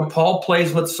so Paul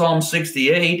plays with Psalm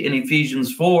 68 in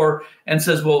Ephesians 4 and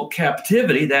says, well,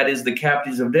 captivity, that is the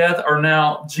captives of death, are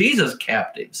now Jesus'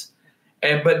 captives.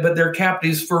 But they're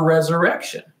captives for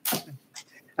resurrection.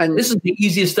 And this is the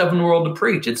easiest stuff in the world to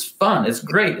preach. It's fun. It's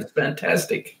great. It's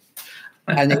fantastic.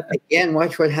 And again,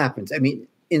 watch what happens. I mean,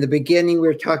 in the beginning, we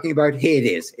were talking about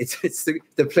Hades. It's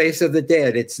the place of the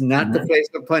dead. It's not the place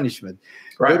of punishment.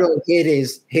 Right. Good old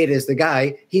Hades, the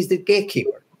guy, he's the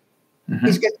gatekeeper.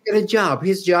 He's got a job.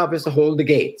 His job is to hold the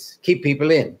gates, keep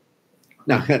people in.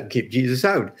 Now, keep Jesus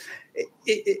out.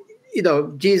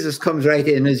 Jesus comes right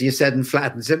in, as you said, and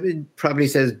flattens him. It probably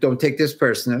says, don't take this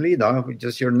personally,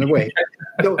 just you're in the way.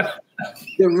 So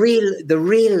the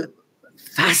real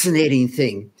fascinating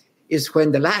thing is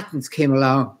when the Latins came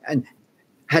along and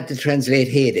had to translate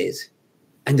Hades,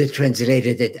 and they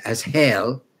translated it as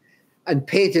hell and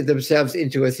painted themselves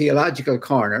into a theological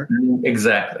corner.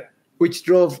 Exactly. Which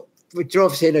drove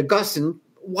St. Augustine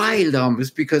wild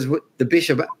almost, because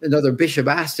another bishop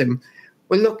asked him,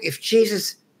 well, look, if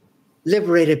Jesus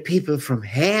liberated people from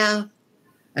hell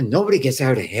and nobody gets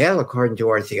out of hell according to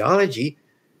our theology,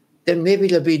 then maybe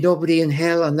there'll be nobody in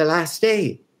hell on the last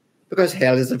day, because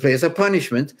hell is a place of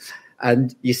punishment.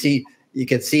 And you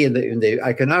can see in the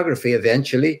iconography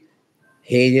eventually,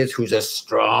 Hades, who's a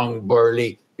strong,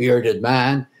 burly, bearded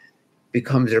man,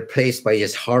 becomes replaced by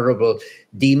this horrible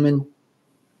demon.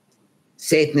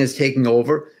 Satan is taking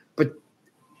over, but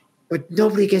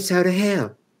nobody gets out of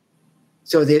hell.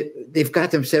 So they've got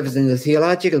themselves in a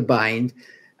theological bind,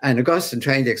 and Augustine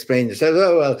trying to explain this.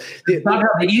 Oh, well, it's not how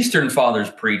the Eastern Fathers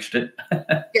preached it.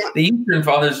 Yeah. The Eastern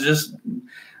Fathers just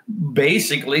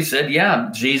basically said,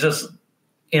 Jesus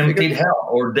emptied hell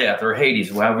or death or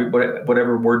Hades,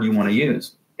 whatever word you want to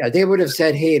use. Yeah, they would have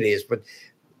said Hades, but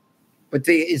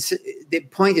the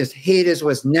point is, Hades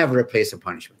was never a place of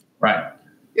punishment. Right.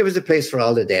 It was a place for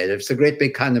all the dead. It's a great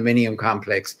big condominium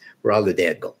complex where all the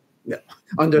dead go. Yeah,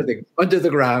 under the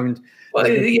ground. Well,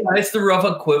 it's the rough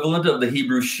equivalent of the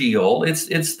Hebrew Sheol.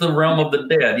 It's the realm of the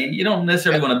dead. You don't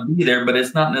necessarily want to be there, but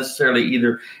it's not necessarily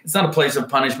either. It's not a place of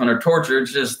punishment or torture.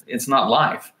 It's not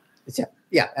life.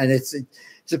 And it's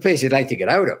a place you'd like to get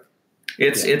out of.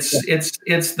 It's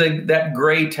that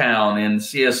gray town in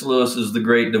C.S. Lewis's The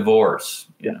Great Divorce.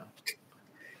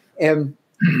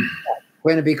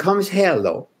 When it becomes hell,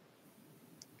 though,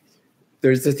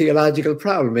 there's the theological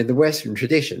problem in the Western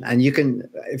tradition. And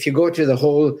if you go to the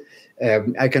whole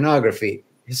iconography,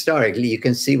 historically, you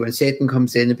can see when Satan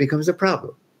comes in, it becomes a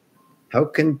problem. How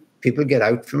can people get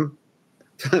out from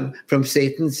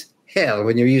Satan's hell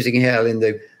when you're using hell in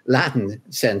the Latin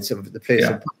sense of the place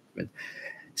of punishment?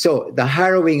 So the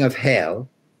harrowing of hell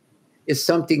is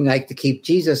something like to keep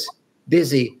Jesus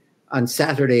busy on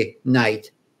Saturday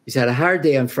night. He's had a hard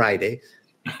day on Friday.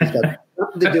 He's got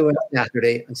nothing to do on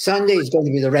Saturday. And Sunday is going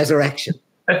to be the resurrection.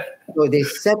 So they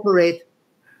separate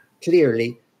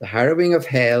clearly the harrowing of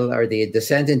hell or the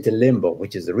descent into limbo,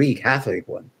 which is the real Catholic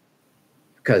one.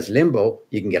 Because limbo,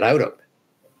 you can get out of.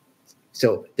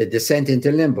 So the descent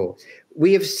into limbo.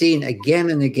 We have seen again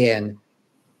and again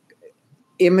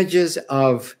images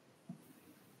of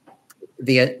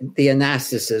the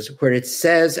anastasis where it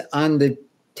says on the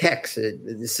text,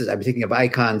 I'm thinking of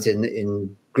icons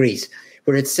in Greece,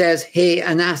 where it says, hey,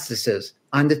 anastasis,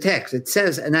 on the text. It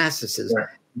says anastasis. Right.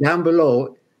 Down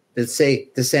below, they'll say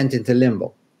descent into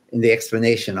limbo in the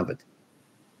explanation of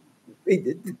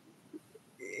it.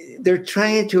 They're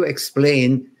trying to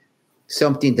explain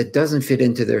something that doesn't fit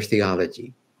into their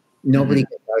theology. Nobody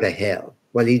gets out of hell.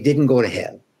 Well, he didn't go to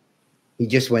hell. He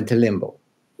just went to limbo.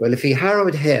 Well, if he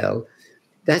harrowed hell,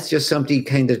 that's just something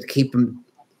kind of to keep him.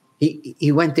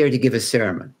 He went there to give a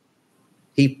sermon.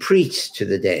 He preached to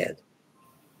the dead.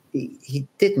 He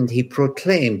didn't. He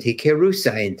proclaimed. He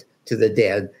kerusied to the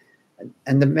dead.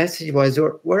 And the message was,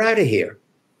 we're out of here.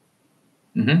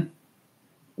 Mm-hmm.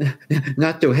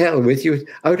 Not to hell with you,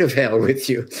 out of hell with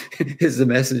you, is the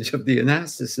message of the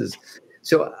anastasis.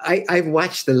 So I've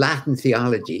watched the Latin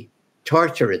theology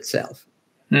torture itself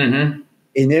in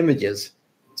images,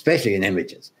 especially in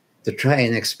images, to try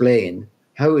and explain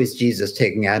how is Jesus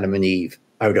taking Adam and Eve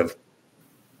out of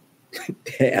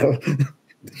hell.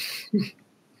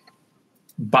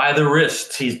 By the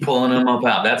wrists, he's pulling them up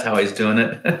out. That's how he's doing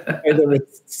it. By the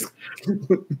wrists.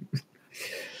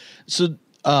 So,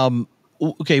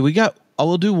 okay, I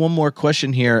will do one more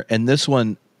question here. And this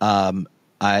one,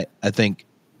 I think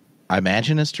I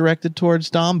imagine it's directed towards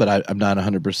Dom, but I'm not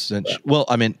 100%. Well,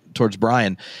 I mean, towards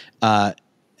Brian.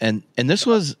 And this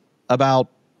was about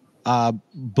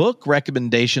book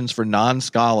recommendations for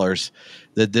non-scholars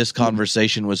that this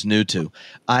conversation was new to.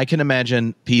 I can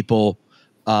imagine people,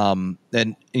 and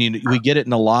we get it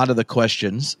in a lot of the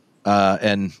questions,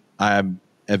 and I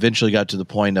eventually got to the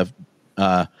point of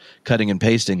cutting and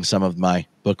pasting some of my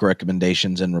book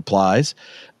recommendations and replies.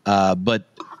 But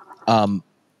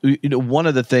one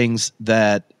of the things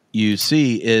that you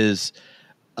see is,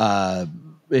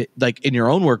 like in your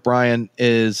own work, Brian,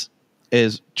 is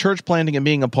church planting and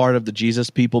being a part of the Jesus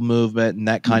People movement and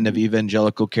that kind of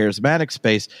evangelical charismatic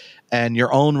space, and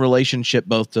your own relationship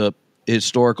both to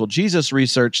historical Jesus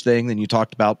research thing. Then you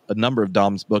talked about a number of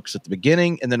Dom's books at the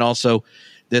beginning, and then also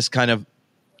this kind of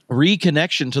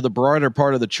reconnection to the broader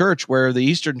part of the church, where the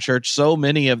Eastern Church, so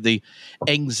many of the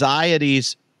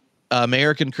anxieties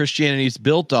American Christianity is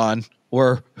built on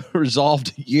were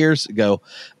resolved years ago,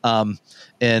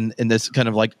 in this kind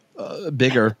of like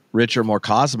bigger, richer, more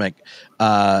cosmic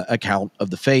account of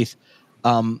the faith.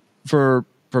 For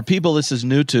people this is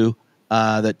new to,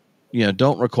 that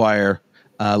don't require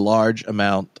a large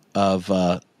amount of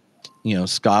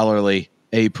scholarly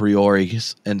a priori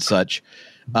and such.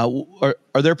 Are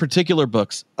there particular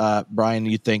books, Brian,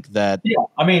 you think that? Yeah,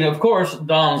 I mean, of course,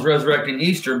 Dom's Resurrecting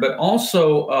Easter, but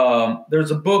also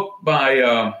there's a book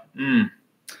by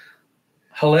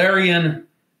Hilarion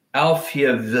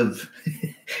Alfiev.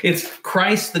 It's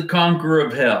Christ the Conqueror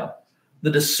of Hell, The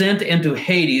Descent into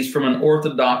Hades from an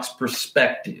Orthodox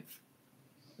Perspective.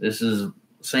 This is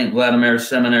St. Vladimir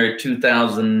Seminary,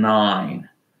 2009.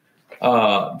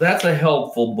 That's a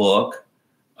helpful book.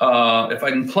 If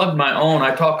I can plug my own,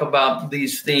 I talk about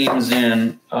these themes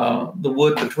in The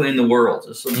Wood Between the Worlds.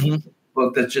 It's a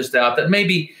book that's just out that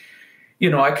maybe,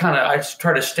 I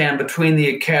try to stand between the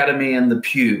academy and the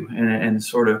pew and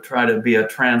sort of try to be a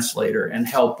translator and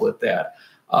help with that.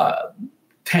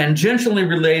 Tangentially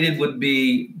related would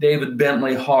be David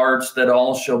Bentley Hart's That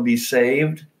All Shall Be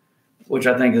Saved, which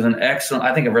I think is an excellent,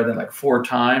 I think I've read that like 4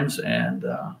 times, and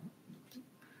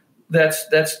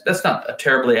that's not a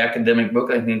terribly academic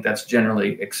book. I think that's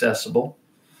generally accessible.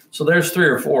 So there's 3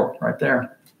 or 4 right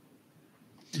there.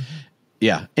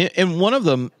 Yeah. And one of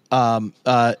them, one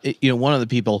of the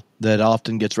people that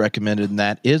often gets recommended in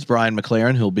that is Brian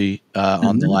McLaren, who'll be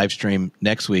on the live stream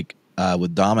next week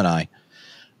with Dom and I.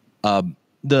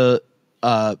 The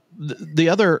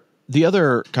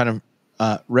other kind of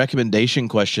recommendation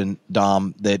question,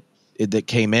 Dom, that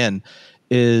came in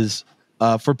is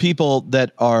for people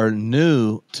that are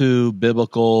new to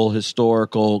biblical,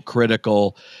 historical,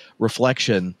 critical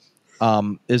reflection.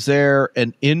 Is there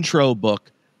an intro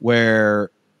book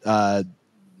where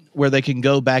they can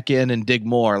go back in and dig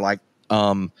more? Like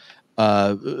one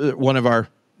of our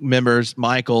members,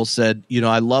 Michael, said,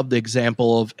 I love the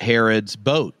example of Herod's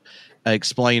boat,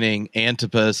 explaining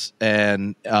Antipas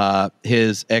and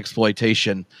his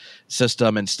exploitation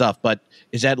system and stuff. But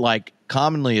is that like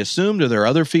commonly assumed? Are there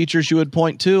other features you would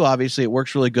point to? Obviously, it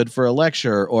works really good for a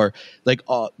lecture, or like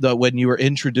when you were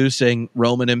introducing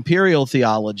Roman imperial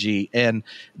theology and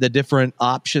the different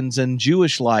options in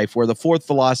Jewish life, where the fourth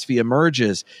philosophy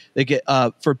emerges. They get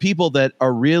for people that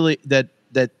are really that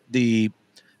the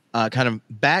kind of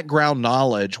background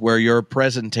knowledge where your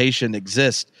presentation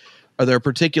exists. Are there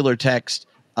particular texts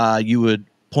you would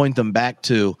point them back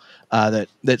to that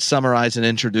summarize and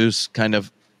introduce kind of,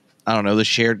 I don't know, the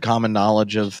shared common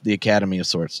knowledge of the academy of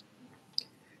sorts?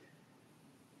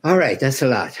 All right, that's a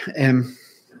lot.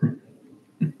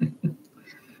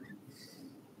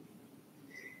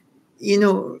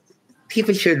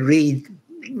 People should read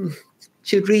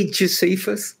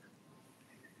Josephus.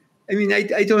 I mean, I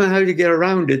don't know how to get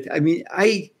around it. I mean,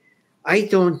 I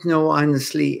don't know,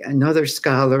 honestly, another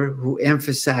scholar who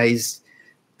emphasized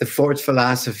the fourth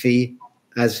philosophy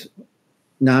as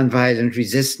nonviolent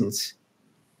resistance.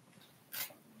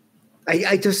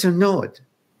 I just don't know it.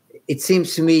 It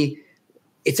seems to me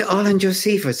it's all in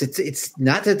Josephus. It's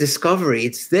not a discovery.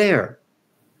 It's there.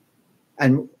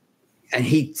 And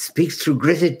he speaks through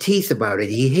gritted teeth about it.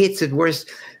 He hates it worse.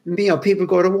 People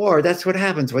go to war. That's what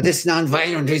happens. Well, this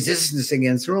nonviolent resistance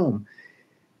against Rome.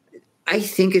 I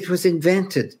think it was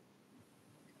invented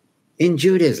in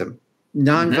Judaism.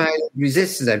 Nonviolent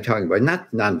resistance I'm talking about, not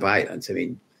nonviolence. I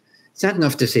mean, it's not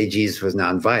enough to say Jesus was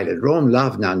nonviolent. Rome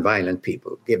loved nonviolent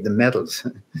people, gave them medals,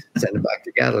 sent them back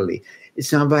to Galilee.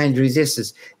 It's nonviolent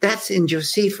resistance. That's in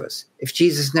Josephus, if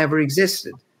Jesus never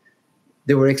existed.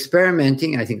 They were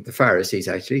experimenting, I think the Pharisees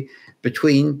actually,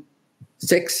 between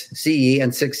 6 CE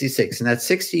and 66. And that's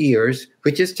 60 years,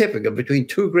 which is typical, between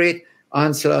 2 great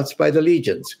onslaughts by the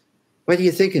legions. What are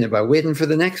you thinking about? Waiting for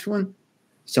the next one?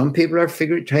 Some people are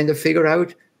trying to figure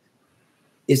out,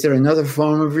 is there another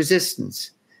form of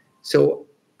resistance? So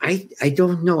I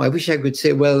don't know. I wish I could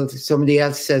say, well, somebody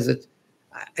else says it.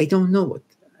 I don't know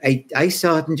it. I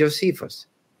saw it in Josephus.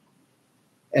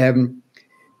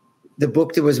 The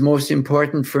book that was most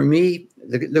important for me,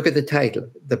 look at the title,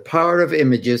 The Power of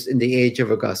Images in the Age of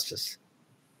Augustus.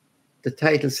 The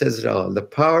title says it all. The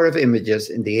Power of Images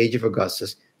in the Age of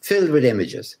Augustus, filled with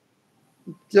images.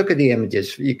 Look at the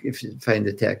images if you find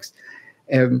the text.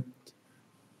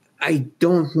 I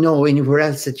don't know anywhere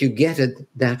else that you get it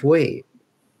that way.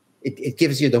 It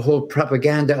gives you the whole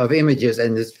propaganda of images,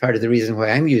 and it's part of the reason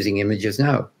why I'm using images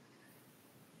now.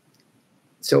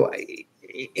 So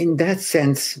in that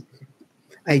sense,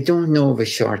 I don't know of a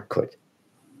shortcut.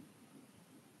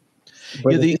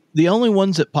 Yeah, the only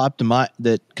ones that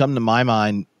come to my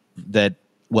mind that,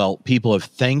 well, people have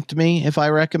thanked me if I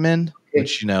recommend,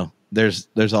 which,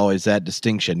 there's always that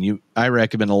distinction. I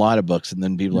recommend a lot of books, and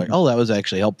then people are like, oh, that was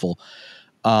actually helpful.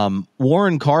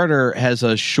 Warren Carter has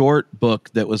a short book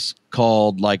that was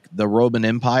called like the Roman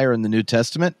Empire in the New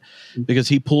Testament, because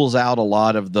he pulls out a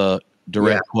lot of the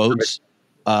direct quotes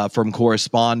from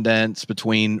correspondence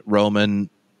between Roman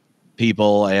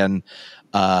people and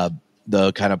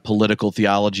the kind of political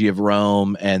theology of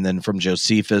Rome, and then from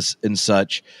Josephus and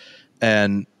such.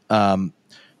 And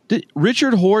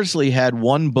Richard Horsley had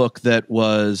one book that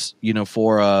was,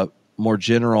 for a more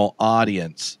general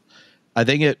audience. I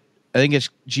think it's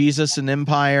Jesus and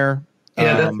Empire.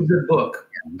 Yeah, that's a good book.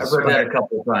 I've read that a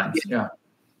couple of times. Yeah.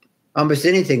 Almost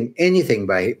anything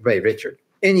by Richard.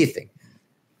 Anything.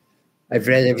 I've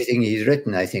read everything he's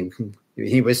written, I think.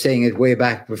 He was saying it way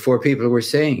back before people were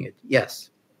saying it. Yes.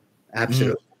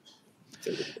 Absolutely.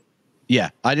 Yeah.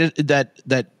 I just that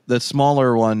the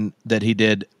smaller one that he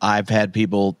did, I've had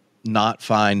people not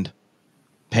find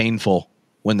painful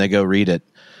when they go read it.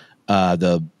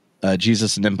 The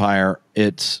Jesus and Empire,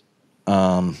 it's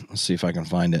let's see if I can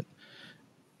find it.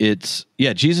 It's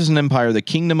Jesus and Empire, the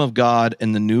Kingdom of God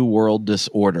and the New World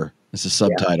Disorder. It's a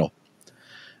subtitle.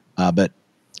 But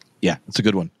yeah, it's a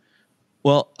good one.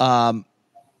 Well,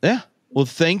 well,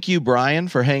 thank you, Brian,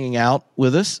 for hanging out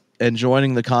with us and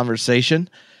joining the conversation.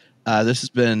 This has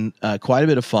been quite a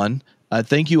bit of fun.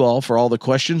 Thank you all for all the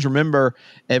questions. Remember,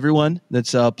 everyone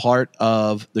that's a part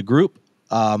of the group,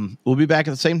 we'll be back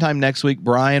at the same time next week.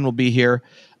 Brian will be here.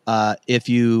 If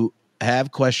you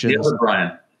have questions.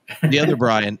 The other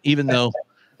Brian, even though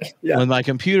when my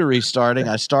computer restarting,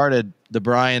 I started the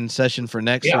Brian session for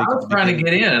next week. I was trying to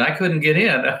get in, and I couldn't get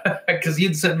in because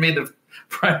you'd sent me the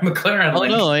Brian McLaren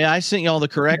link. Oh, no, I sent you all the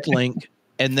correct link,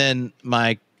 and then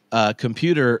my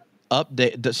computer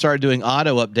started doing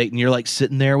auto update, and you're like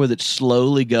sitting there with it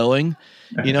slowly going,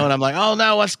 and I'm like, oh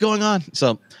no, what's going on?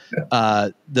 So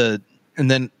and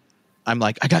then I'm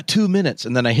like, I got 2 minutes,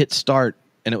 and then I hit start,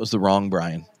 and it was the wrong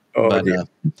Brian. But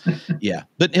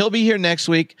he'll be here next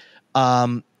week.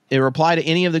 Reply to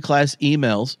any of the class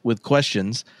emails with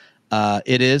questions.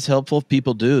 It is helpful if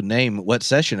people do name what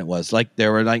session it was. Like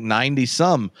there were like 90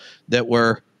 some that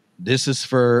were, this is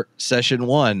for session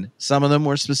 1. Some of them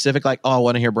were specific, like, oh, I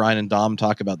want to hear Brian and Dom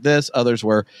talk about this. Others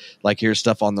were like, here's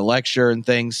stuff on the lecture and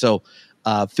things. So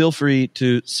feel free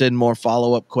to send more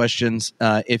follow-up questions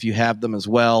if you have them as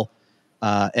well.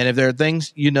 And if there are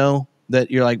things that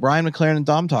you're like, Brian McLaren and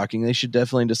Dom talking, they should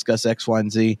definitely discuss X, Y,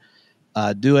 and Z.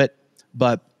 Do it.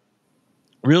 But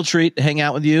real treat to hang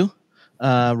out with you,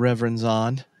 Reverend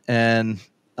Zahnd. And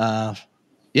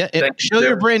show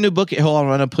your brand new book. Hold on, I'm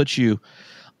going to put you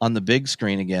on the big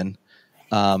screen again.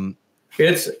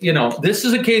 It's, this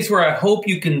is a case where I hope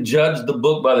you can judge the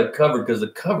book by the cover, because the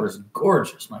cover is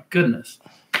gorgeous. My goodness.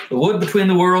 The Wood Between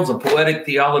the Worlds, A Poetic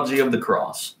Theology of the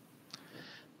Cross.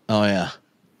 Oh, yeah.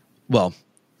 Well,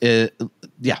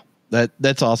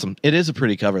 that's awesome. It is a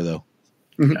pretty cover, though.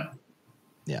 Yeah.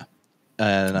 Yeah.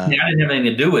 And I didn't have anything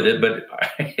to do with it, but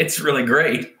it's really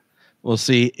great. We'll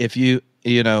see if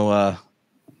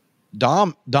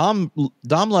Dom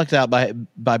lucked out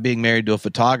by being married to a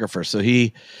photographer, so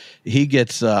he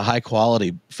gets high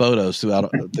quality photos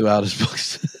throughout his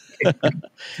books,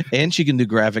 and she can do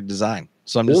graphic design.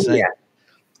 So I'm just saying,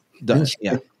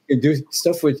 you can do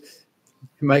stuff with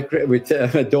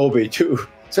Adobe too.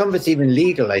 Some of it's even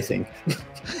legal, I think.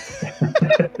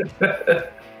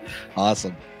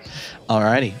 Awesome. All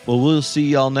righty. Well, we'll see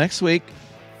y'all next week.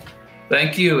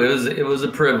 Thank you. It was a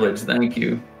privilege. Thank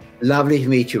you. Lovely to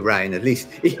meet you, Ryan, at least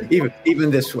even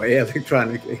this way,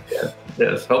 electronically.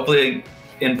 Yes. Hopefully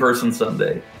in person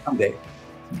someday.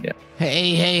 Yeah.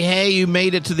 Hey, you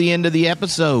made it to the end of the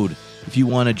episode. If you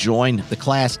want to join the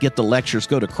class, get the lectures,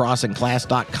 go to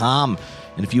crossanclass.com.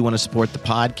 And if you want to support the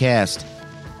podcast,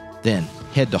 then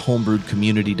head to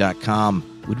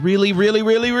homebrewedcommunity.com. Would really, really,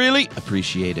 really, really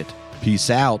appreciate it. Peace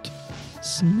out.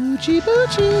 Smoochy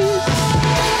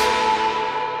boochies.